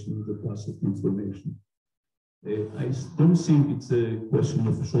idealization, the path of transformation. I don't think it's a question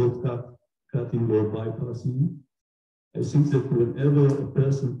of cutting or bypassing. I think that whenever a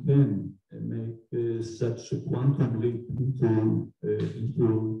person can make such a quantum leap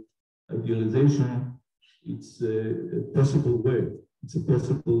into idealization, it's a possible way. It's a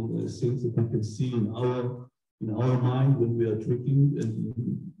possible thing that we can see in our mind when we are treating and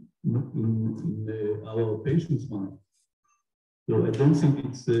in our patient's mind. So I don't think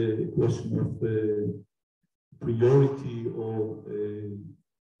it's a question of priority or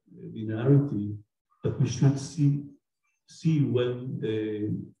linearity, but we should see when the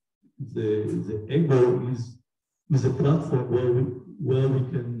ego is a platform where we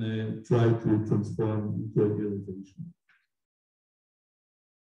can try to transform into idealization.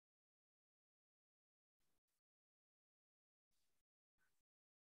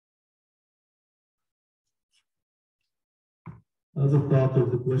 Other part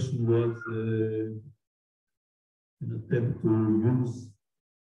of the question was an attempt to use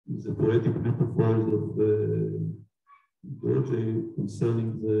the poetic metaphors of George concerning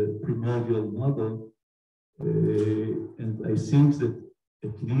the primordial mother. And I think that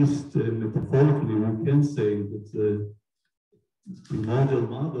at least metaphorically, we can say that the primordial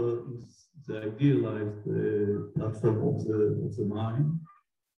mother is the idealized platform of the mind,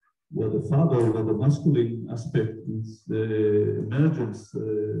 where the father, where the masculine aspect is the emergence,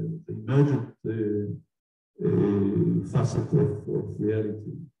 the emergent facet of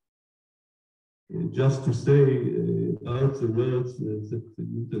reality. Just to say about the words that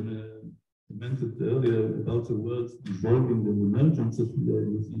Yönten commented earlier about the words dissolving and emergence that we are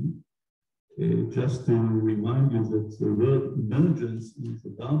using, just to remind you that the word emergence in the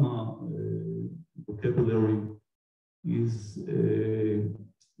Dharma vocabulary is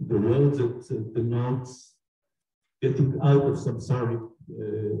the word that denotes getting out of samsaric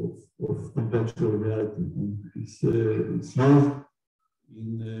of conventional reality. And it's used in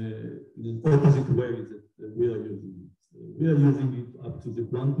an opposite way that we are using it. We are using it up to the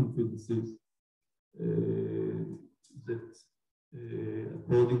quantum physicists that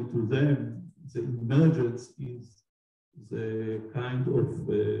according to them, the emergence is the kind of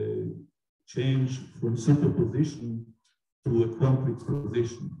change from superposition to a complete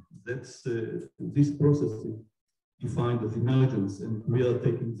position. That's this process is defined as emergence, and we are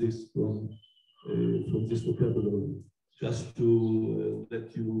taking this from this vocabulary. Just to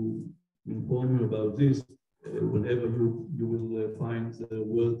let you inform you about this, whenever you will find the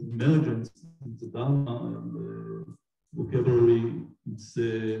word emergence in the Dharma and vocabulary, it's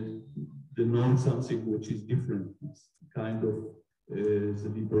denotes something which is different. It's kind of the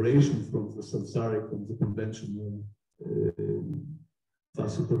liberation from the samsaric, from the conventional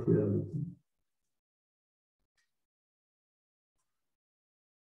facet of reality.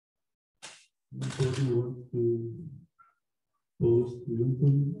 Anybody want to pose to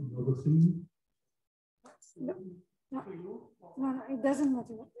Yönten another thing? No, it doesn't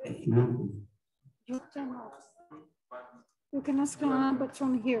matter. You cannot. You can ask Rana, but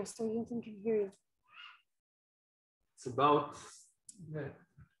from here, so Yönten can hear you. It's about the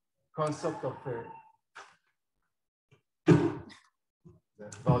concept of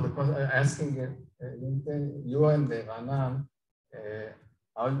asking you and Rana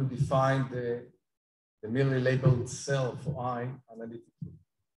how you define the merely labeled self or I analytically.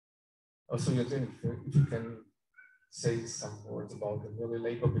 Also, Yönten, if you can say some words about the merely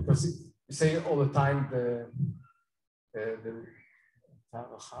label, because you say all the time the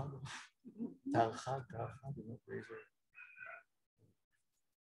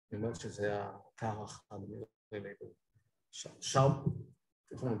אני אומר שזה התערכה, שרפ,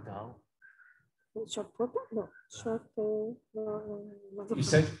 איפה מותר? שרפות? לא, שרפ, You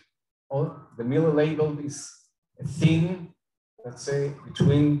said the Miller label is a thing, let's say,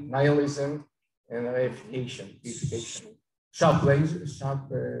 between nihilism and reification. Sharp razor.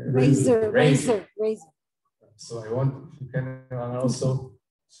 So I want, if you can also,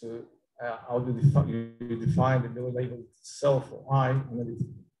 to how do you define the Miller label itself or I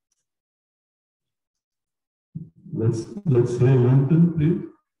analytically? Let's hear Yönten, please.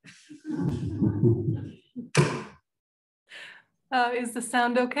 Is the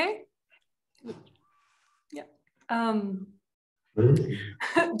sound okay? Yeah.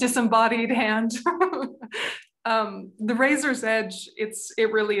 Disembodied hand. The razor's edge, it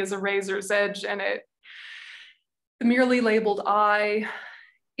really is a razor's edge, and the merely labeled I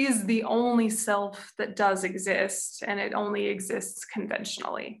is the only self that does exist, and it only exists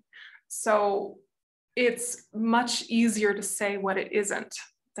conventionally. So it's much easier to say what it isn't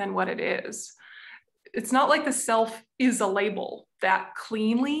than what it is. It's not like the self is a label that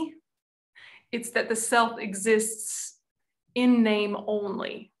cleanly. It's that the self exists in name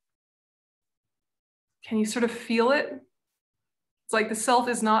only. Can you sort of feel it? It's like the self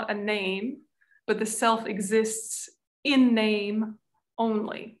is not a name, but the self exists in name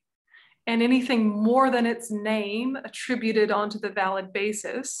only. And anything more than its name attributed onto the valid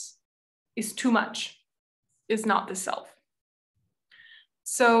basis is too much, is not the self.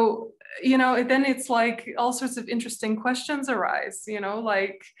 So, then it's like all sorts of interesting questions arise,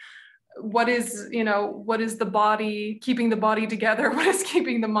 like what is the body, keeping the body together? What is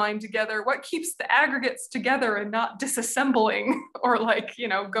keeping the mind together? What keeps the aggregates together and not disassembling or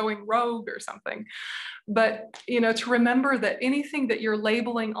going rogue or something? But, to remember that anything that you're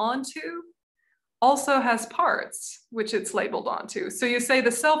labeling onto also has parts which it's labeled onto. So you say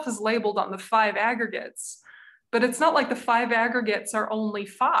the self is labeled on the 5 aggregates, but it's not like the 5 aggregates are only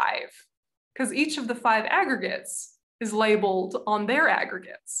 5, because each of the 5 aggregates is labeled on their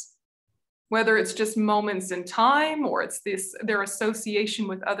aggregates, whether it's just moments in time or it's their association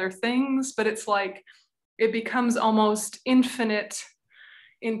with other things. But it's like it becomes almost infinite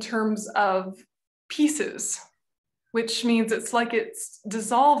in terms of pieces, which means it's like it's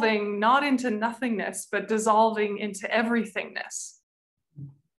dissolving not into nothingness, but dissolving into everythingness.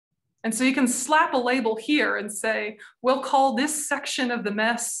 And so you can slap a label here and say, we'll call this section of the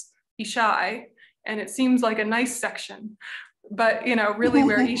mess Ishai, and it seems like a nice section. But really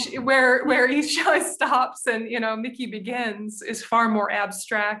where Ishai stops and Mickey begins is far more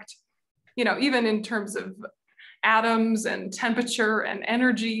abstract, even in terms of atoms and temperature and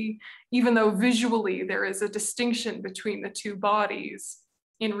energy, even though visually there is a distinction between the 2 bodies.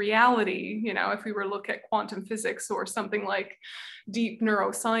 In reality, if we were to look at quantum physics or something like deep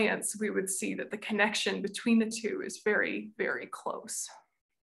neuroscience, we would see that the connection between the 2 is very, very close.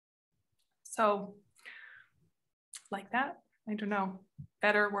 So like that, I don't know,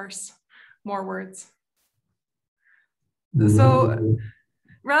 better, worse, more words. So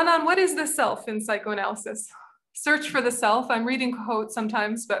Ranan, what is the self in psychoanalysis? Search for the self. I'm reading quotes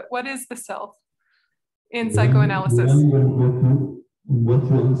sometimes, but what is the self in psychoanalysis? What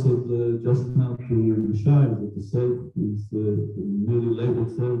you answered just now to Shai, that the self is the newly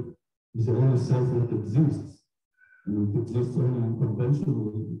labeled self is the only self that exists, and it exists only in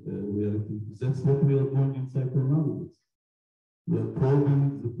conventional reality. That's what we are doing in psychoanalysis. We are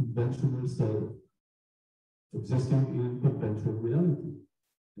probing the conventional self existing in conventional reality.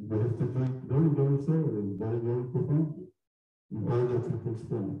 And we have to do it very, very thoroughly, very, very profoundly in order to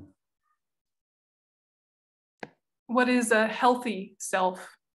transform. What is a healthy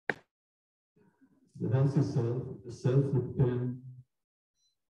self? The healthy self, the self that can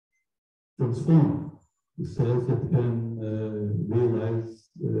transform, the self that can realize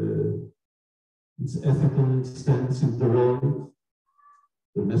its ethical stance in the world,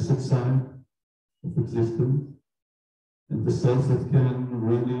 the message side of existence, and the self that can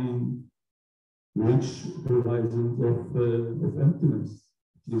really reach the horizons of emptiness,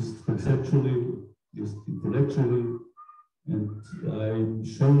 at least conceptually, at least intellectually. And I'm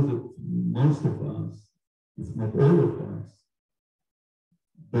sure that most of us, if not all of us,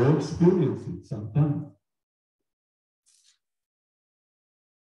 will experience it sometime.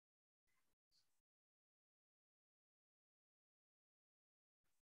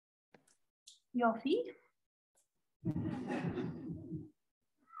 Yofi?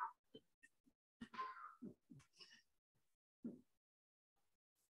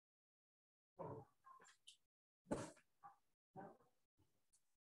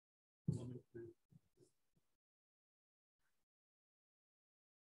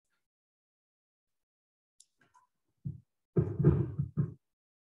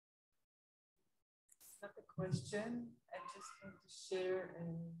 Not a question. I just want to share a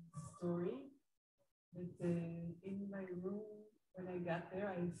story that in my room, when I got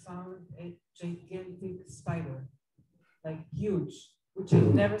there, I found a gigantic spider, like huge, which I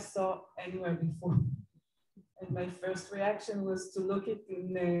never saw anywhere before. And my first reaction was to look it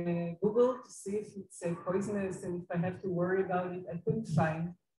in Google to see if it's poisonous and if I have to worry about it. I couldn't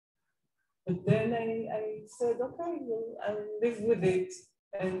find. But then I said, okay, well, I'll live with it.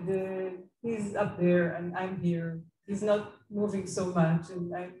 And he's up there and I'm here. He's not moving so much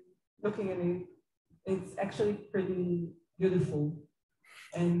and I'm looking at it. It's actually pretty beautiful.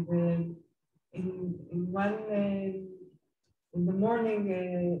 And in the morning,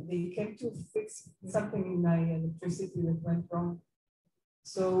 they came to fix something in my electricity that went wrong.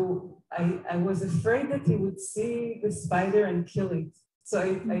 So I was afraid that he would see the spider and kill it. So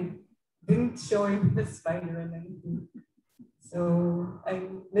I didn't show him the spider and anything. So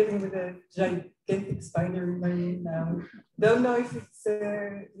I'm living with a gigantic spider in my room now. Don't know if it's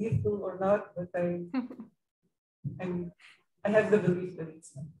lethal or not, but I have the belief that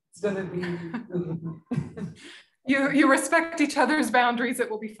it's going to be good with me. You respect each other's boundaries, it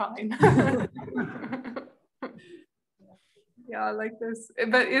will be fine. Yeah, I like this.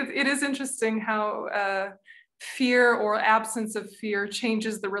 But it is interesting how fear or absence of fear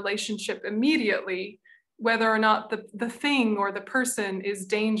changes the relationship immediately, whether or not the thing or the person is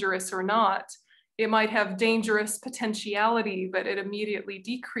dangerous or not. It might have dangerous potentiality, but it immediately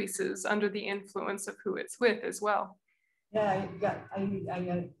decreases under the influence of who it's with as well. Yeah, the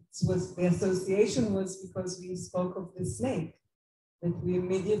association was because we spoke of the snake that we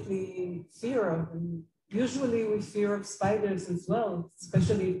immediately fear of. And usually we fear of spiders as well,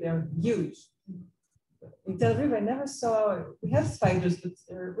 especially if they're huge. In Tel Aviv, I never saw, we have spiders, but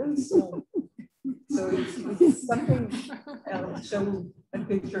they're really small. So it's something, I'll show a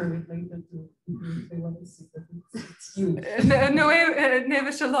picture of it later if they want to see, but it's huge.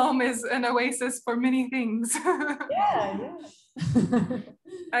 Neve Shalom is an oasis for many things. Yeah.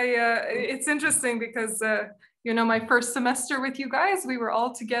 It's interesting because you know, my first semester with you guys, we were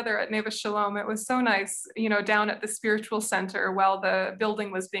all together at Neve Shalom. It was so nice, you know, down at the spiritual center while the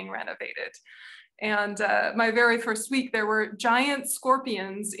building was being renovated. And my very first week, there were giant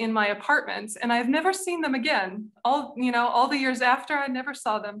scorpions in my apartment, and I've never seen them again. All the years after, I never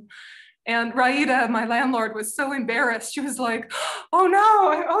saw them. And Raida, my landlord, was so embarrassed. She was like, oh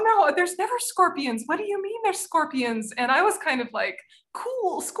no, there's never scorpions. What do you mean there's scorpions? And I was kind of like,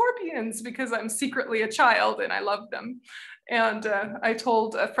 cool, scorpions, because I'm secretly a child and I love them. And I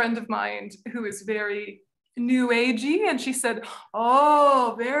told a friend of mine who is very new agey, and she said,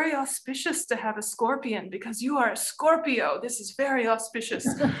 oh, very auspicious to have a scorpion because you are a Scorpio. This is very auspicious,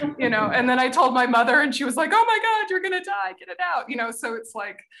 you know. And then I told my mother, and she was like, oh my God, you're gonna die, get it out, you know. So it's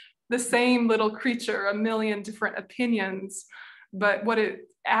like the same little creature, a million different opinions, but what it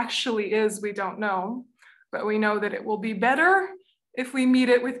actually is, we don't know. But we know that it will be better if we meet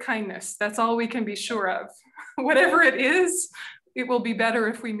it with kindness. That's all we can be sure of. Whatever it is, it will be better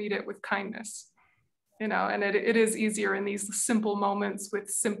if we meet it with kindness. You know, and it is easier in these simple moments with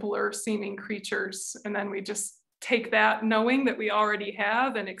simpler seeming creatures. And then we just take that knowing that we already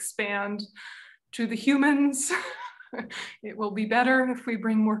have and expand to the humans. It will be better if we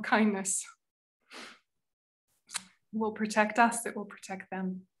bring more kindness. It will protect us, it will protect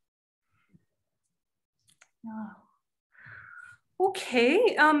them.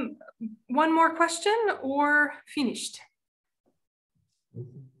 Okay, one more question or finished?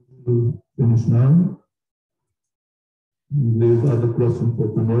 Finish now. Leave other question for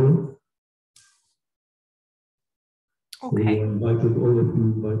tomorrow. Okay. So all of you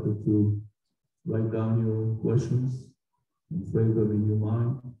invited to write down your questions and frame them in your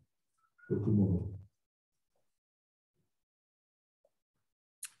mind for tomorrow.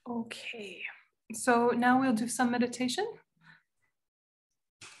 Okay, so now we'll do some meditation.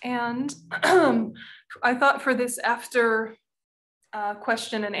 And I thought for this after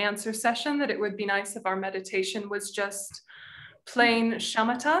question and answer session that it would be nice if our meditation was just plain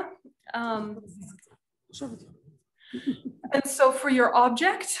shamatha. And so for your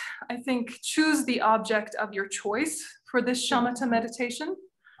object, I think choose the object of your choice for this shamatha meditation.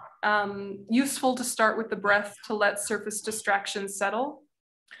 Useful to start with the breath to let surface distractions settle.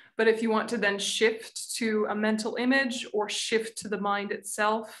 But if you want to then shift to a mental image or shift to the mind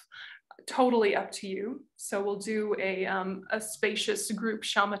itself, totally up to you. So we'll do a spacious group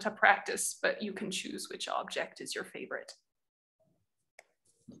shamatha practice, but you can choose which object is your favorite.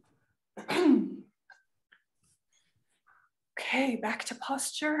 Okay, back to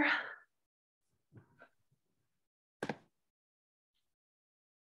posture.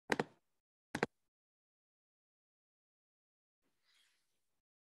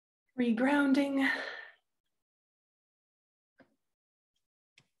 Regrounding.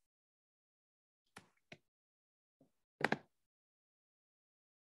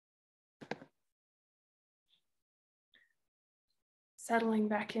 Settling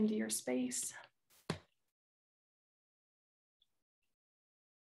back into your space.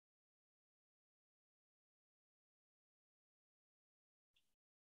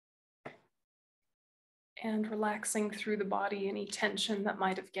 And relaxing through the body any tension that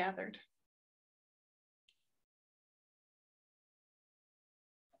might have gathered.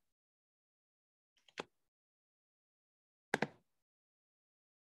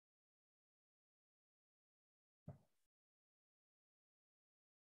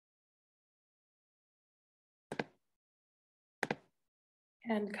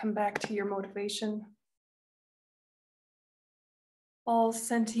 And come back to your motivation. all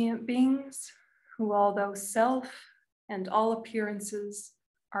sentient beings who, although self and all appearances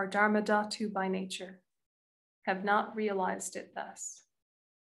are dharmadhatu by nature, have not realized it thus.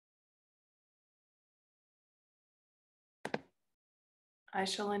 I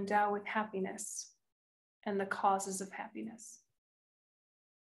shall endow with happiness and the causes of happiness.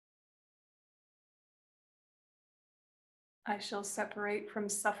 I shall separate from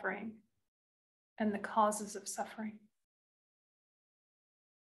suffering and the causes of suffering.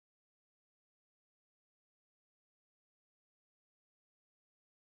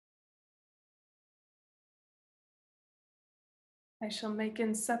 I shall make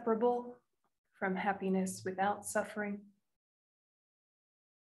inseparable from happiness without suffering.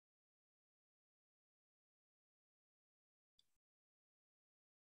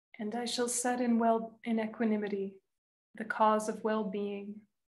 And I shall set in equanimity the cause of well-being,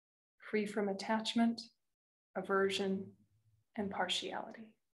 free from attachment, aversion, and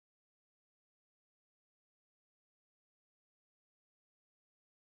partiality.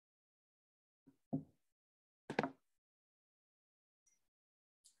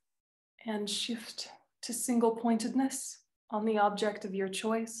 And shift to single-pointedness on the object of your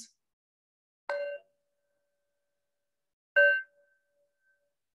choice.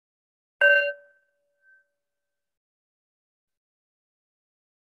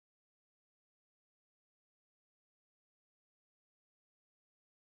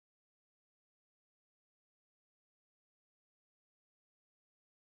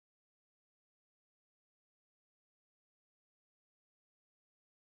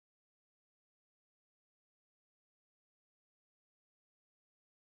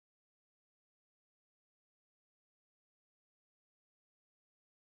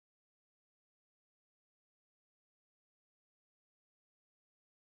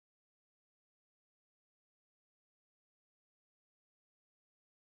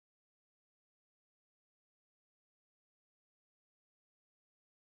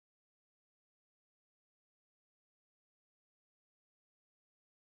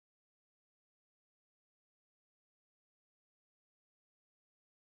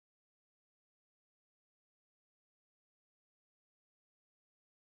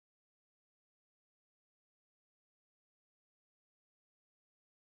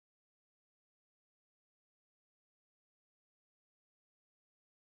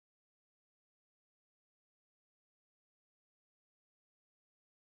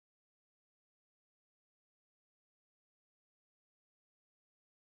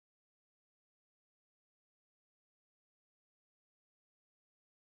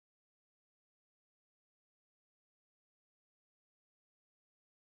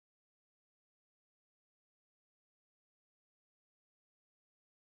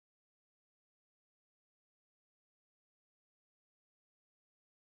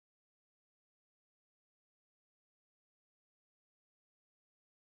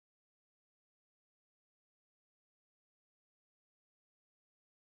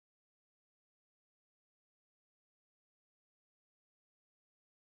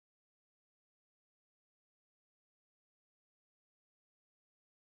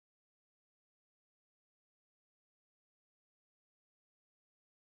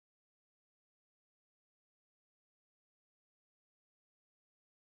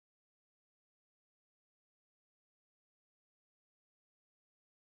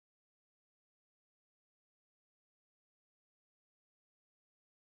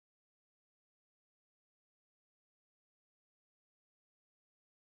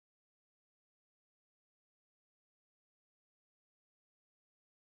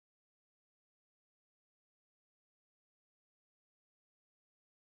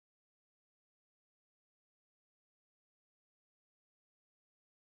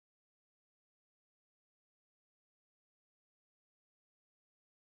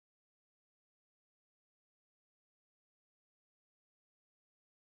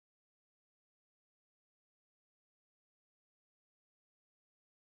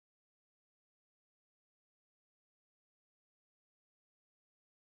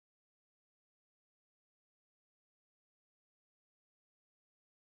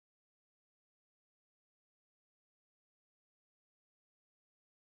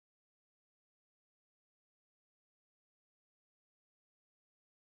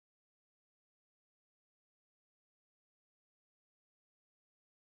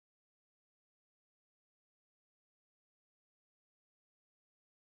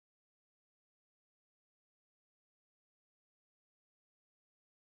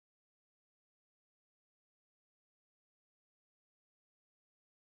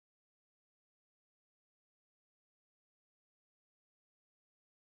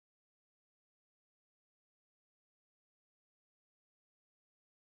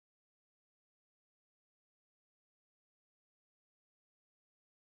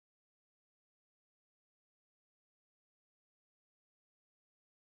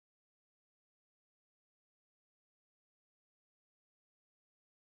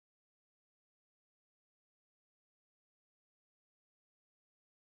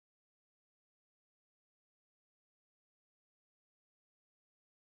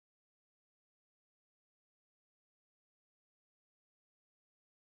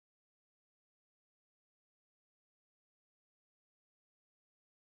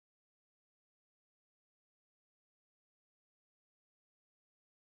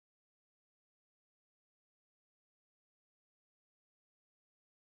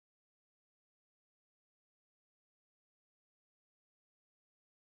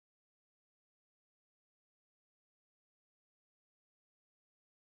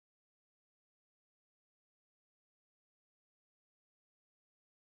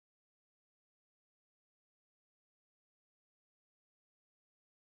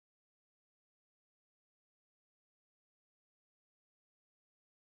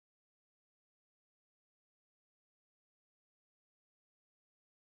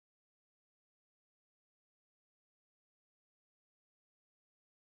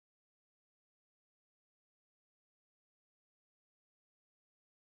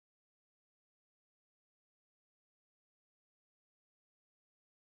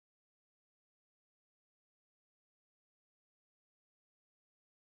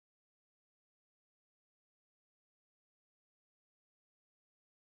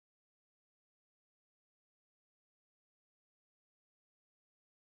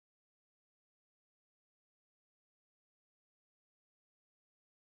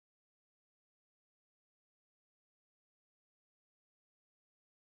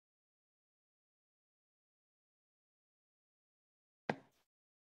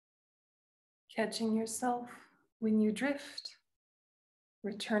 catching yourself when you drift,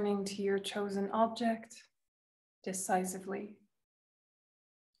 returning to your chosen object decisively,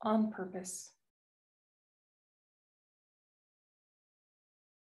 on purpose.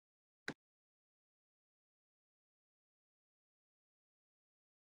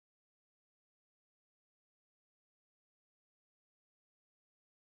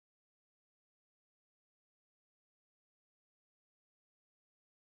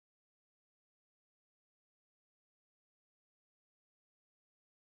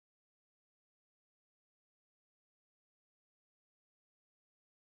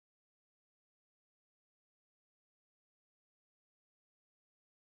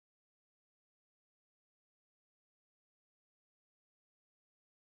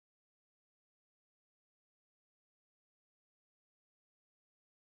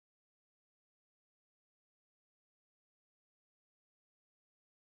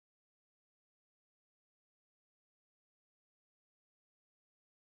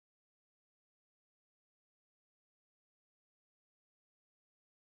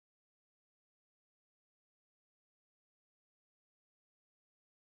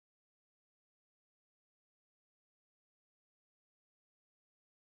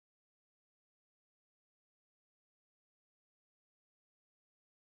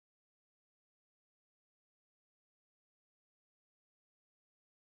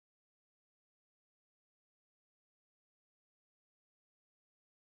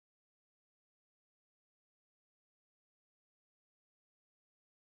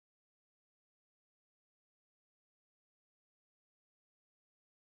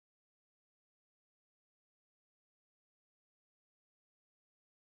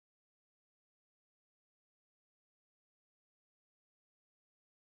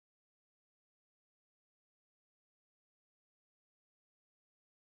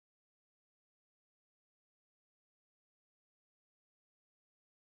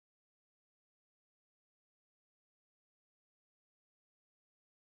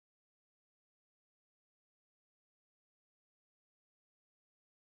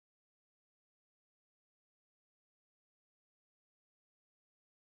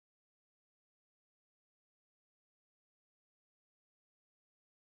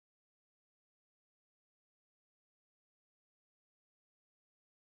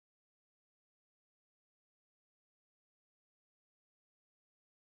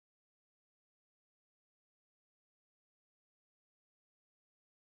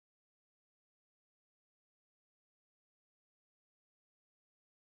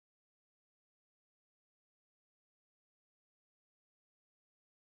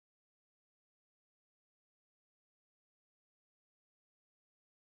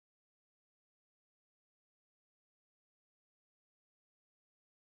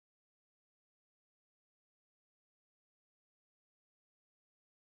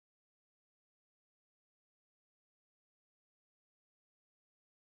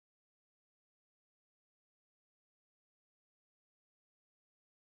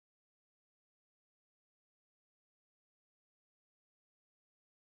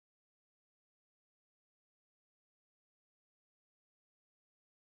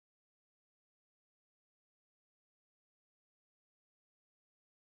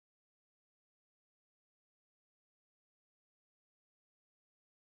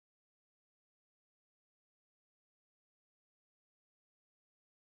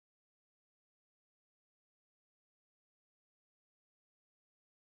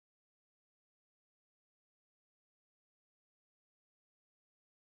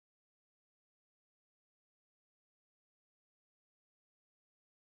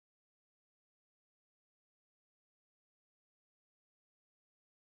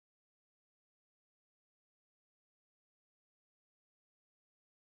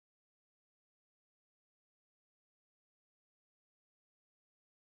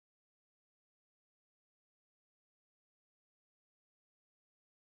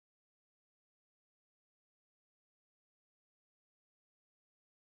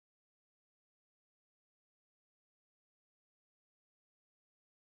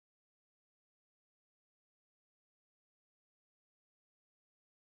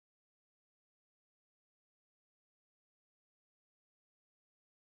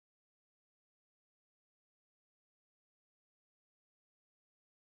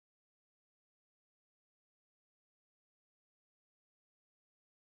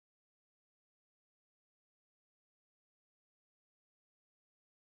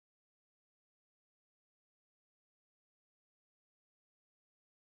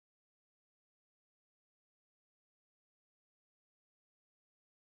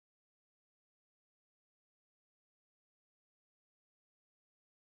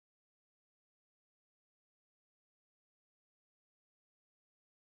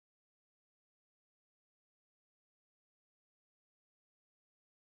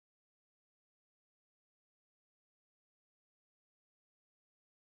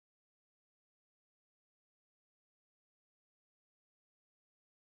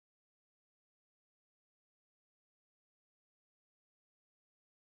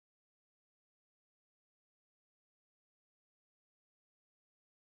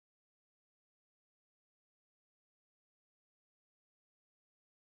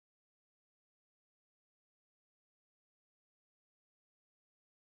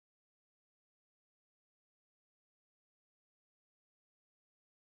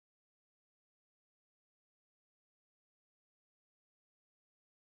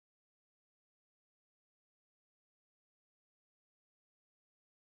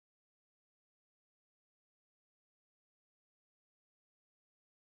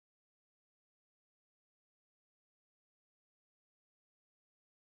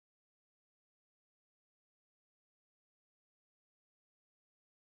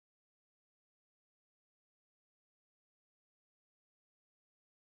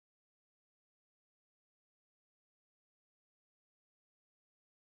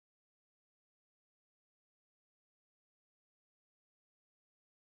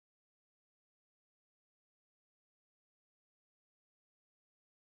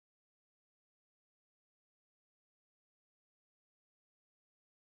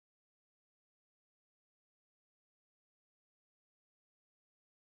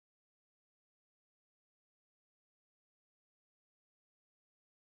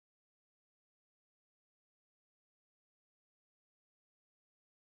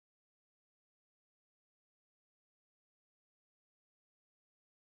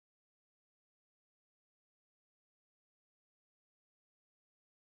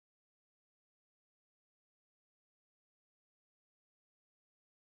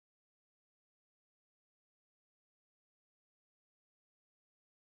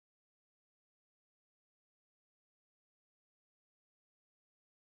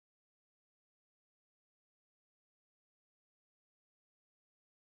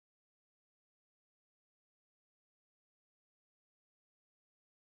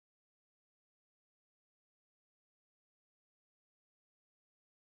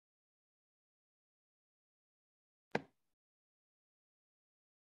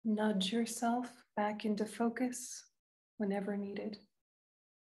 Nudge yourself back into focus whenever needed.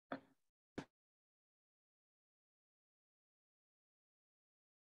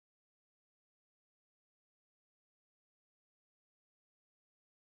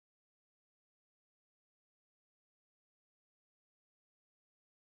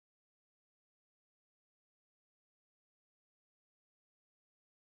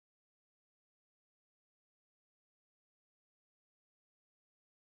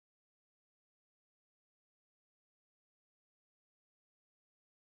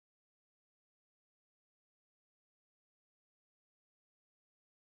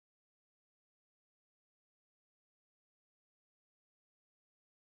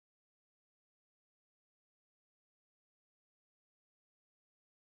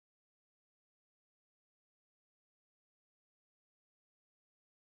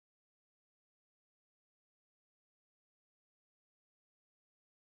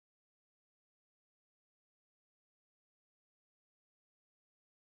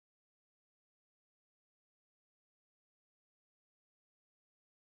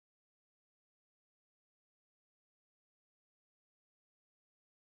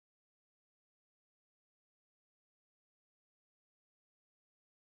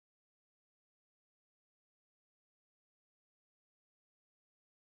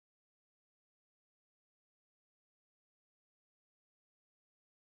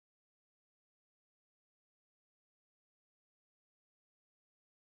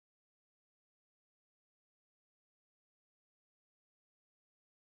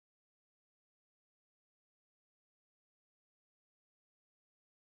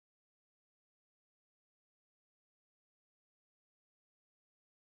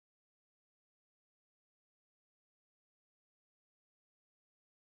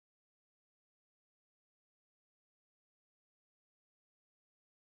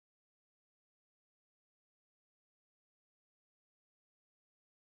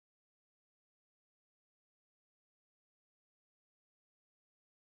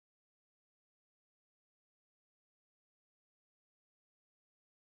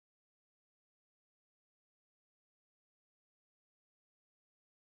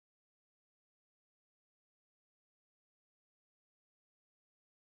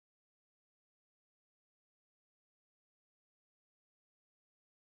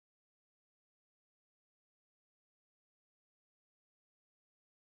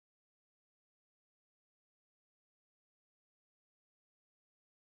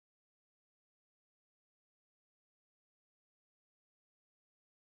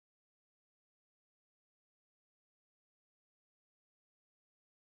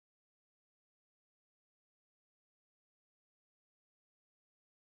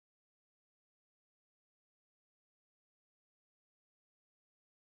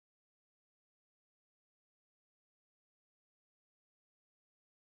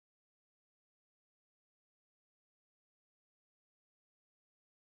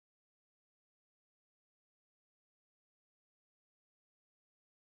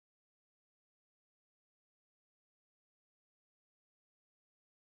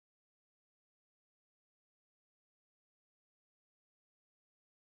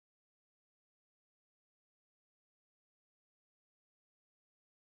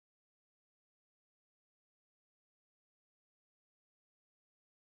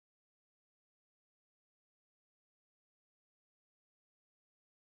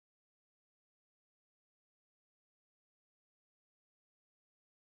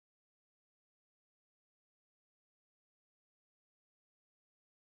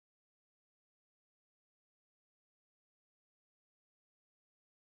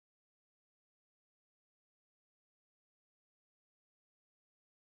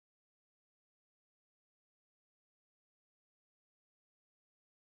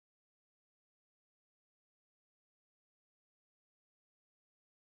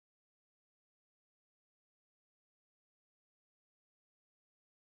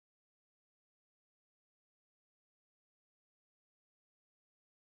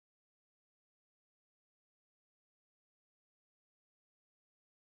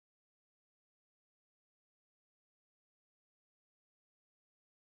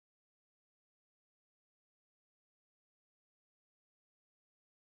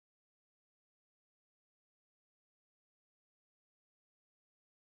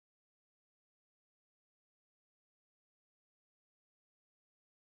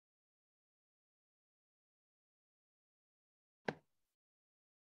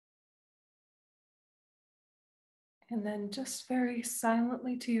 And then just very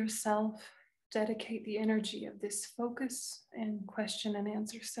silently to yourself, dedicate the energy of this focus and question and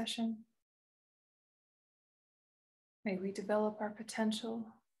answer session. May we develop our potential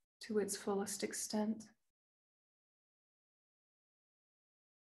to its fullest extent.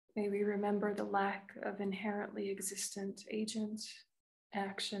 May we remember the lack of inherently existent agent,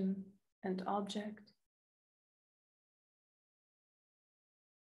 action, and object.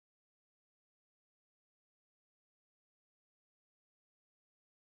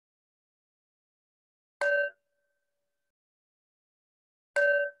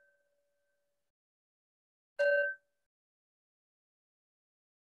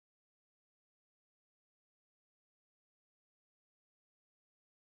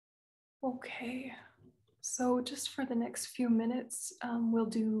 Okay, so just for the next few minutes, we'll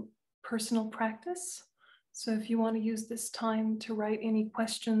do personal practice. So if you want to use this time to write any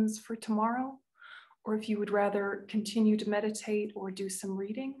questions for tomorrow, or if you would rather continue to meditate or do some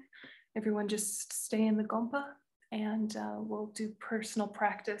reading, everyone just stay in the Gompa and we'll do personal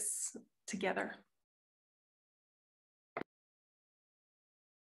practice together.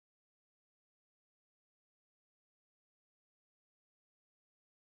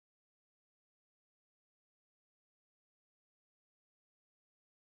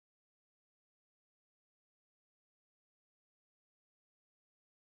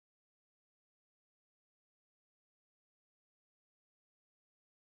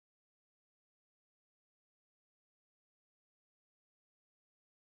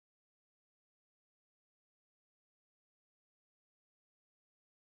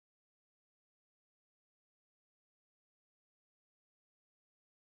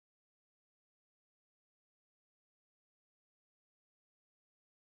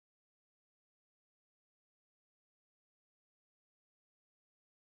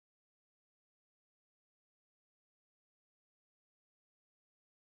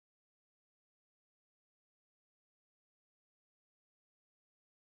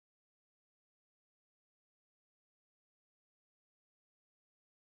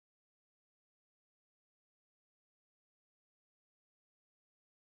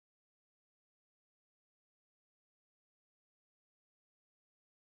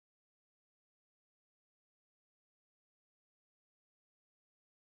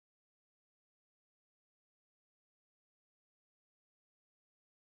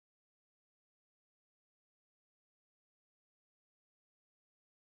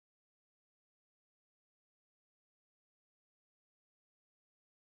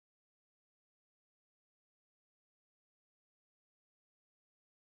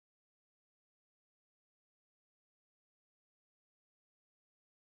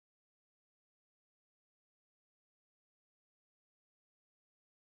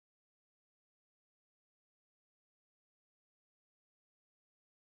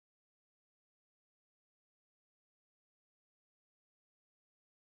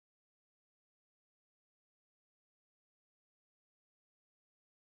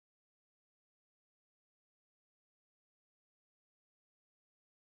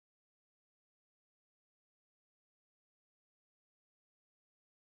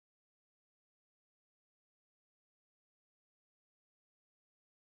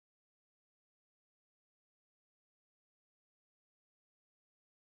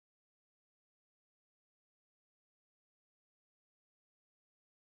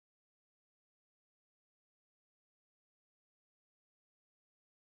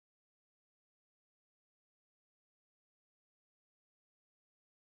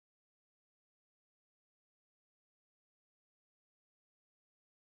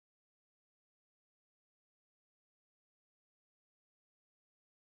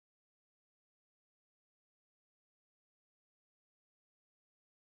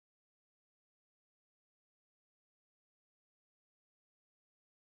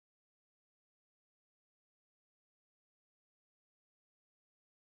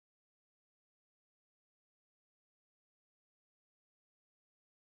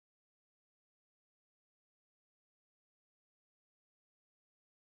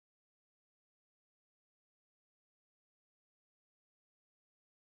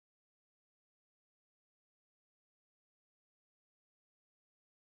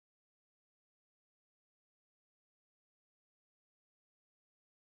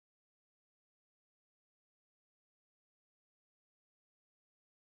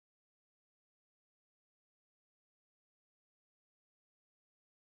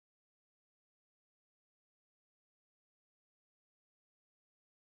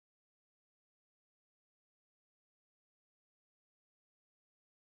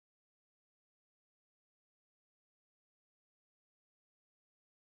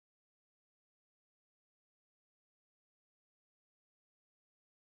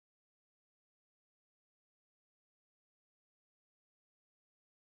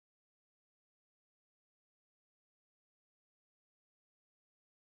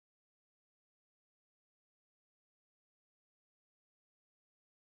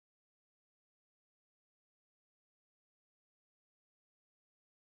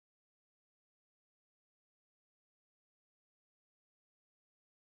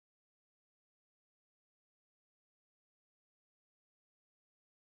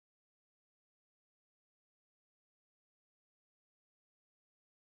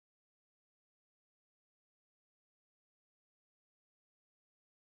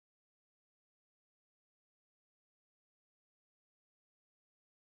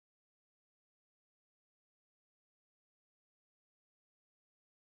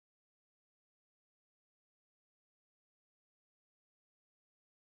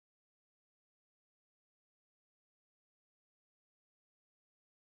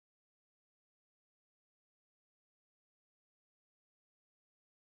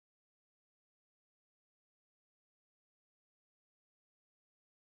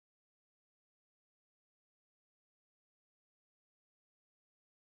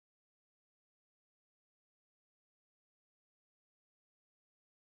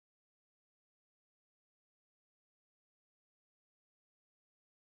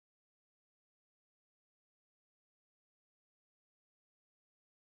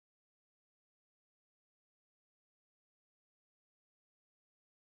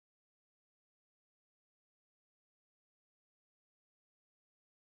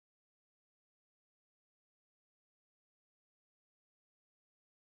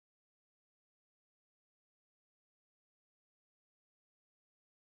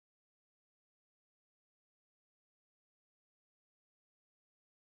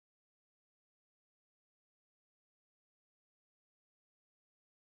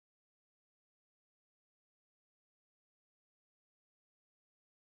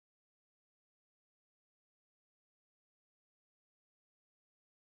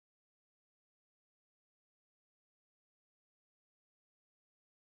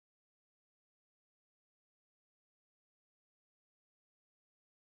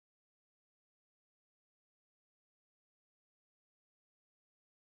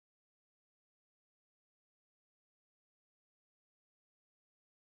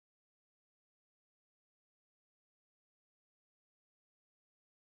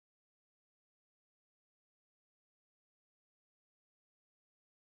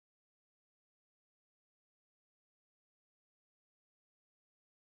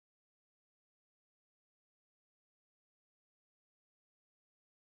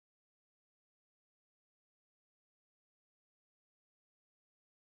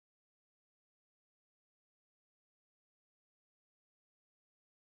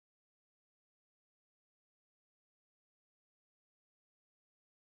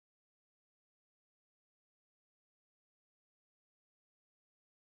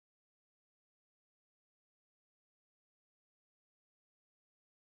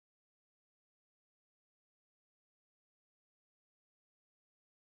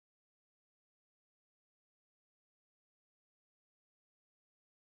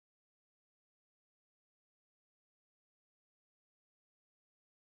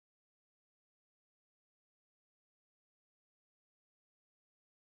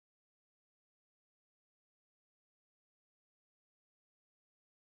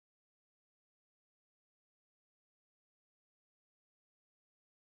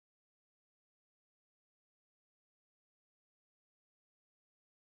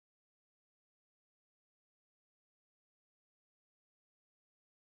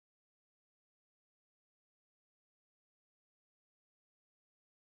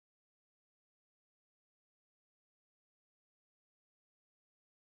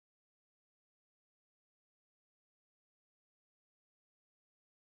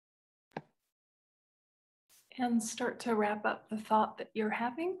 And start to wrap up the thought that you're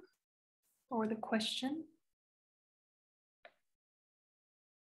having or the question.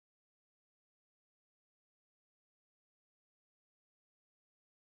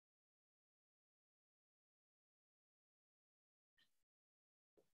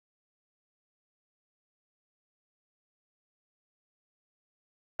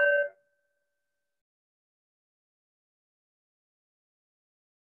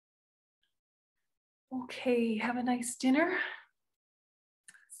 Okay, have a nice dinner.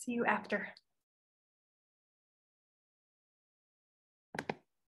 See you after.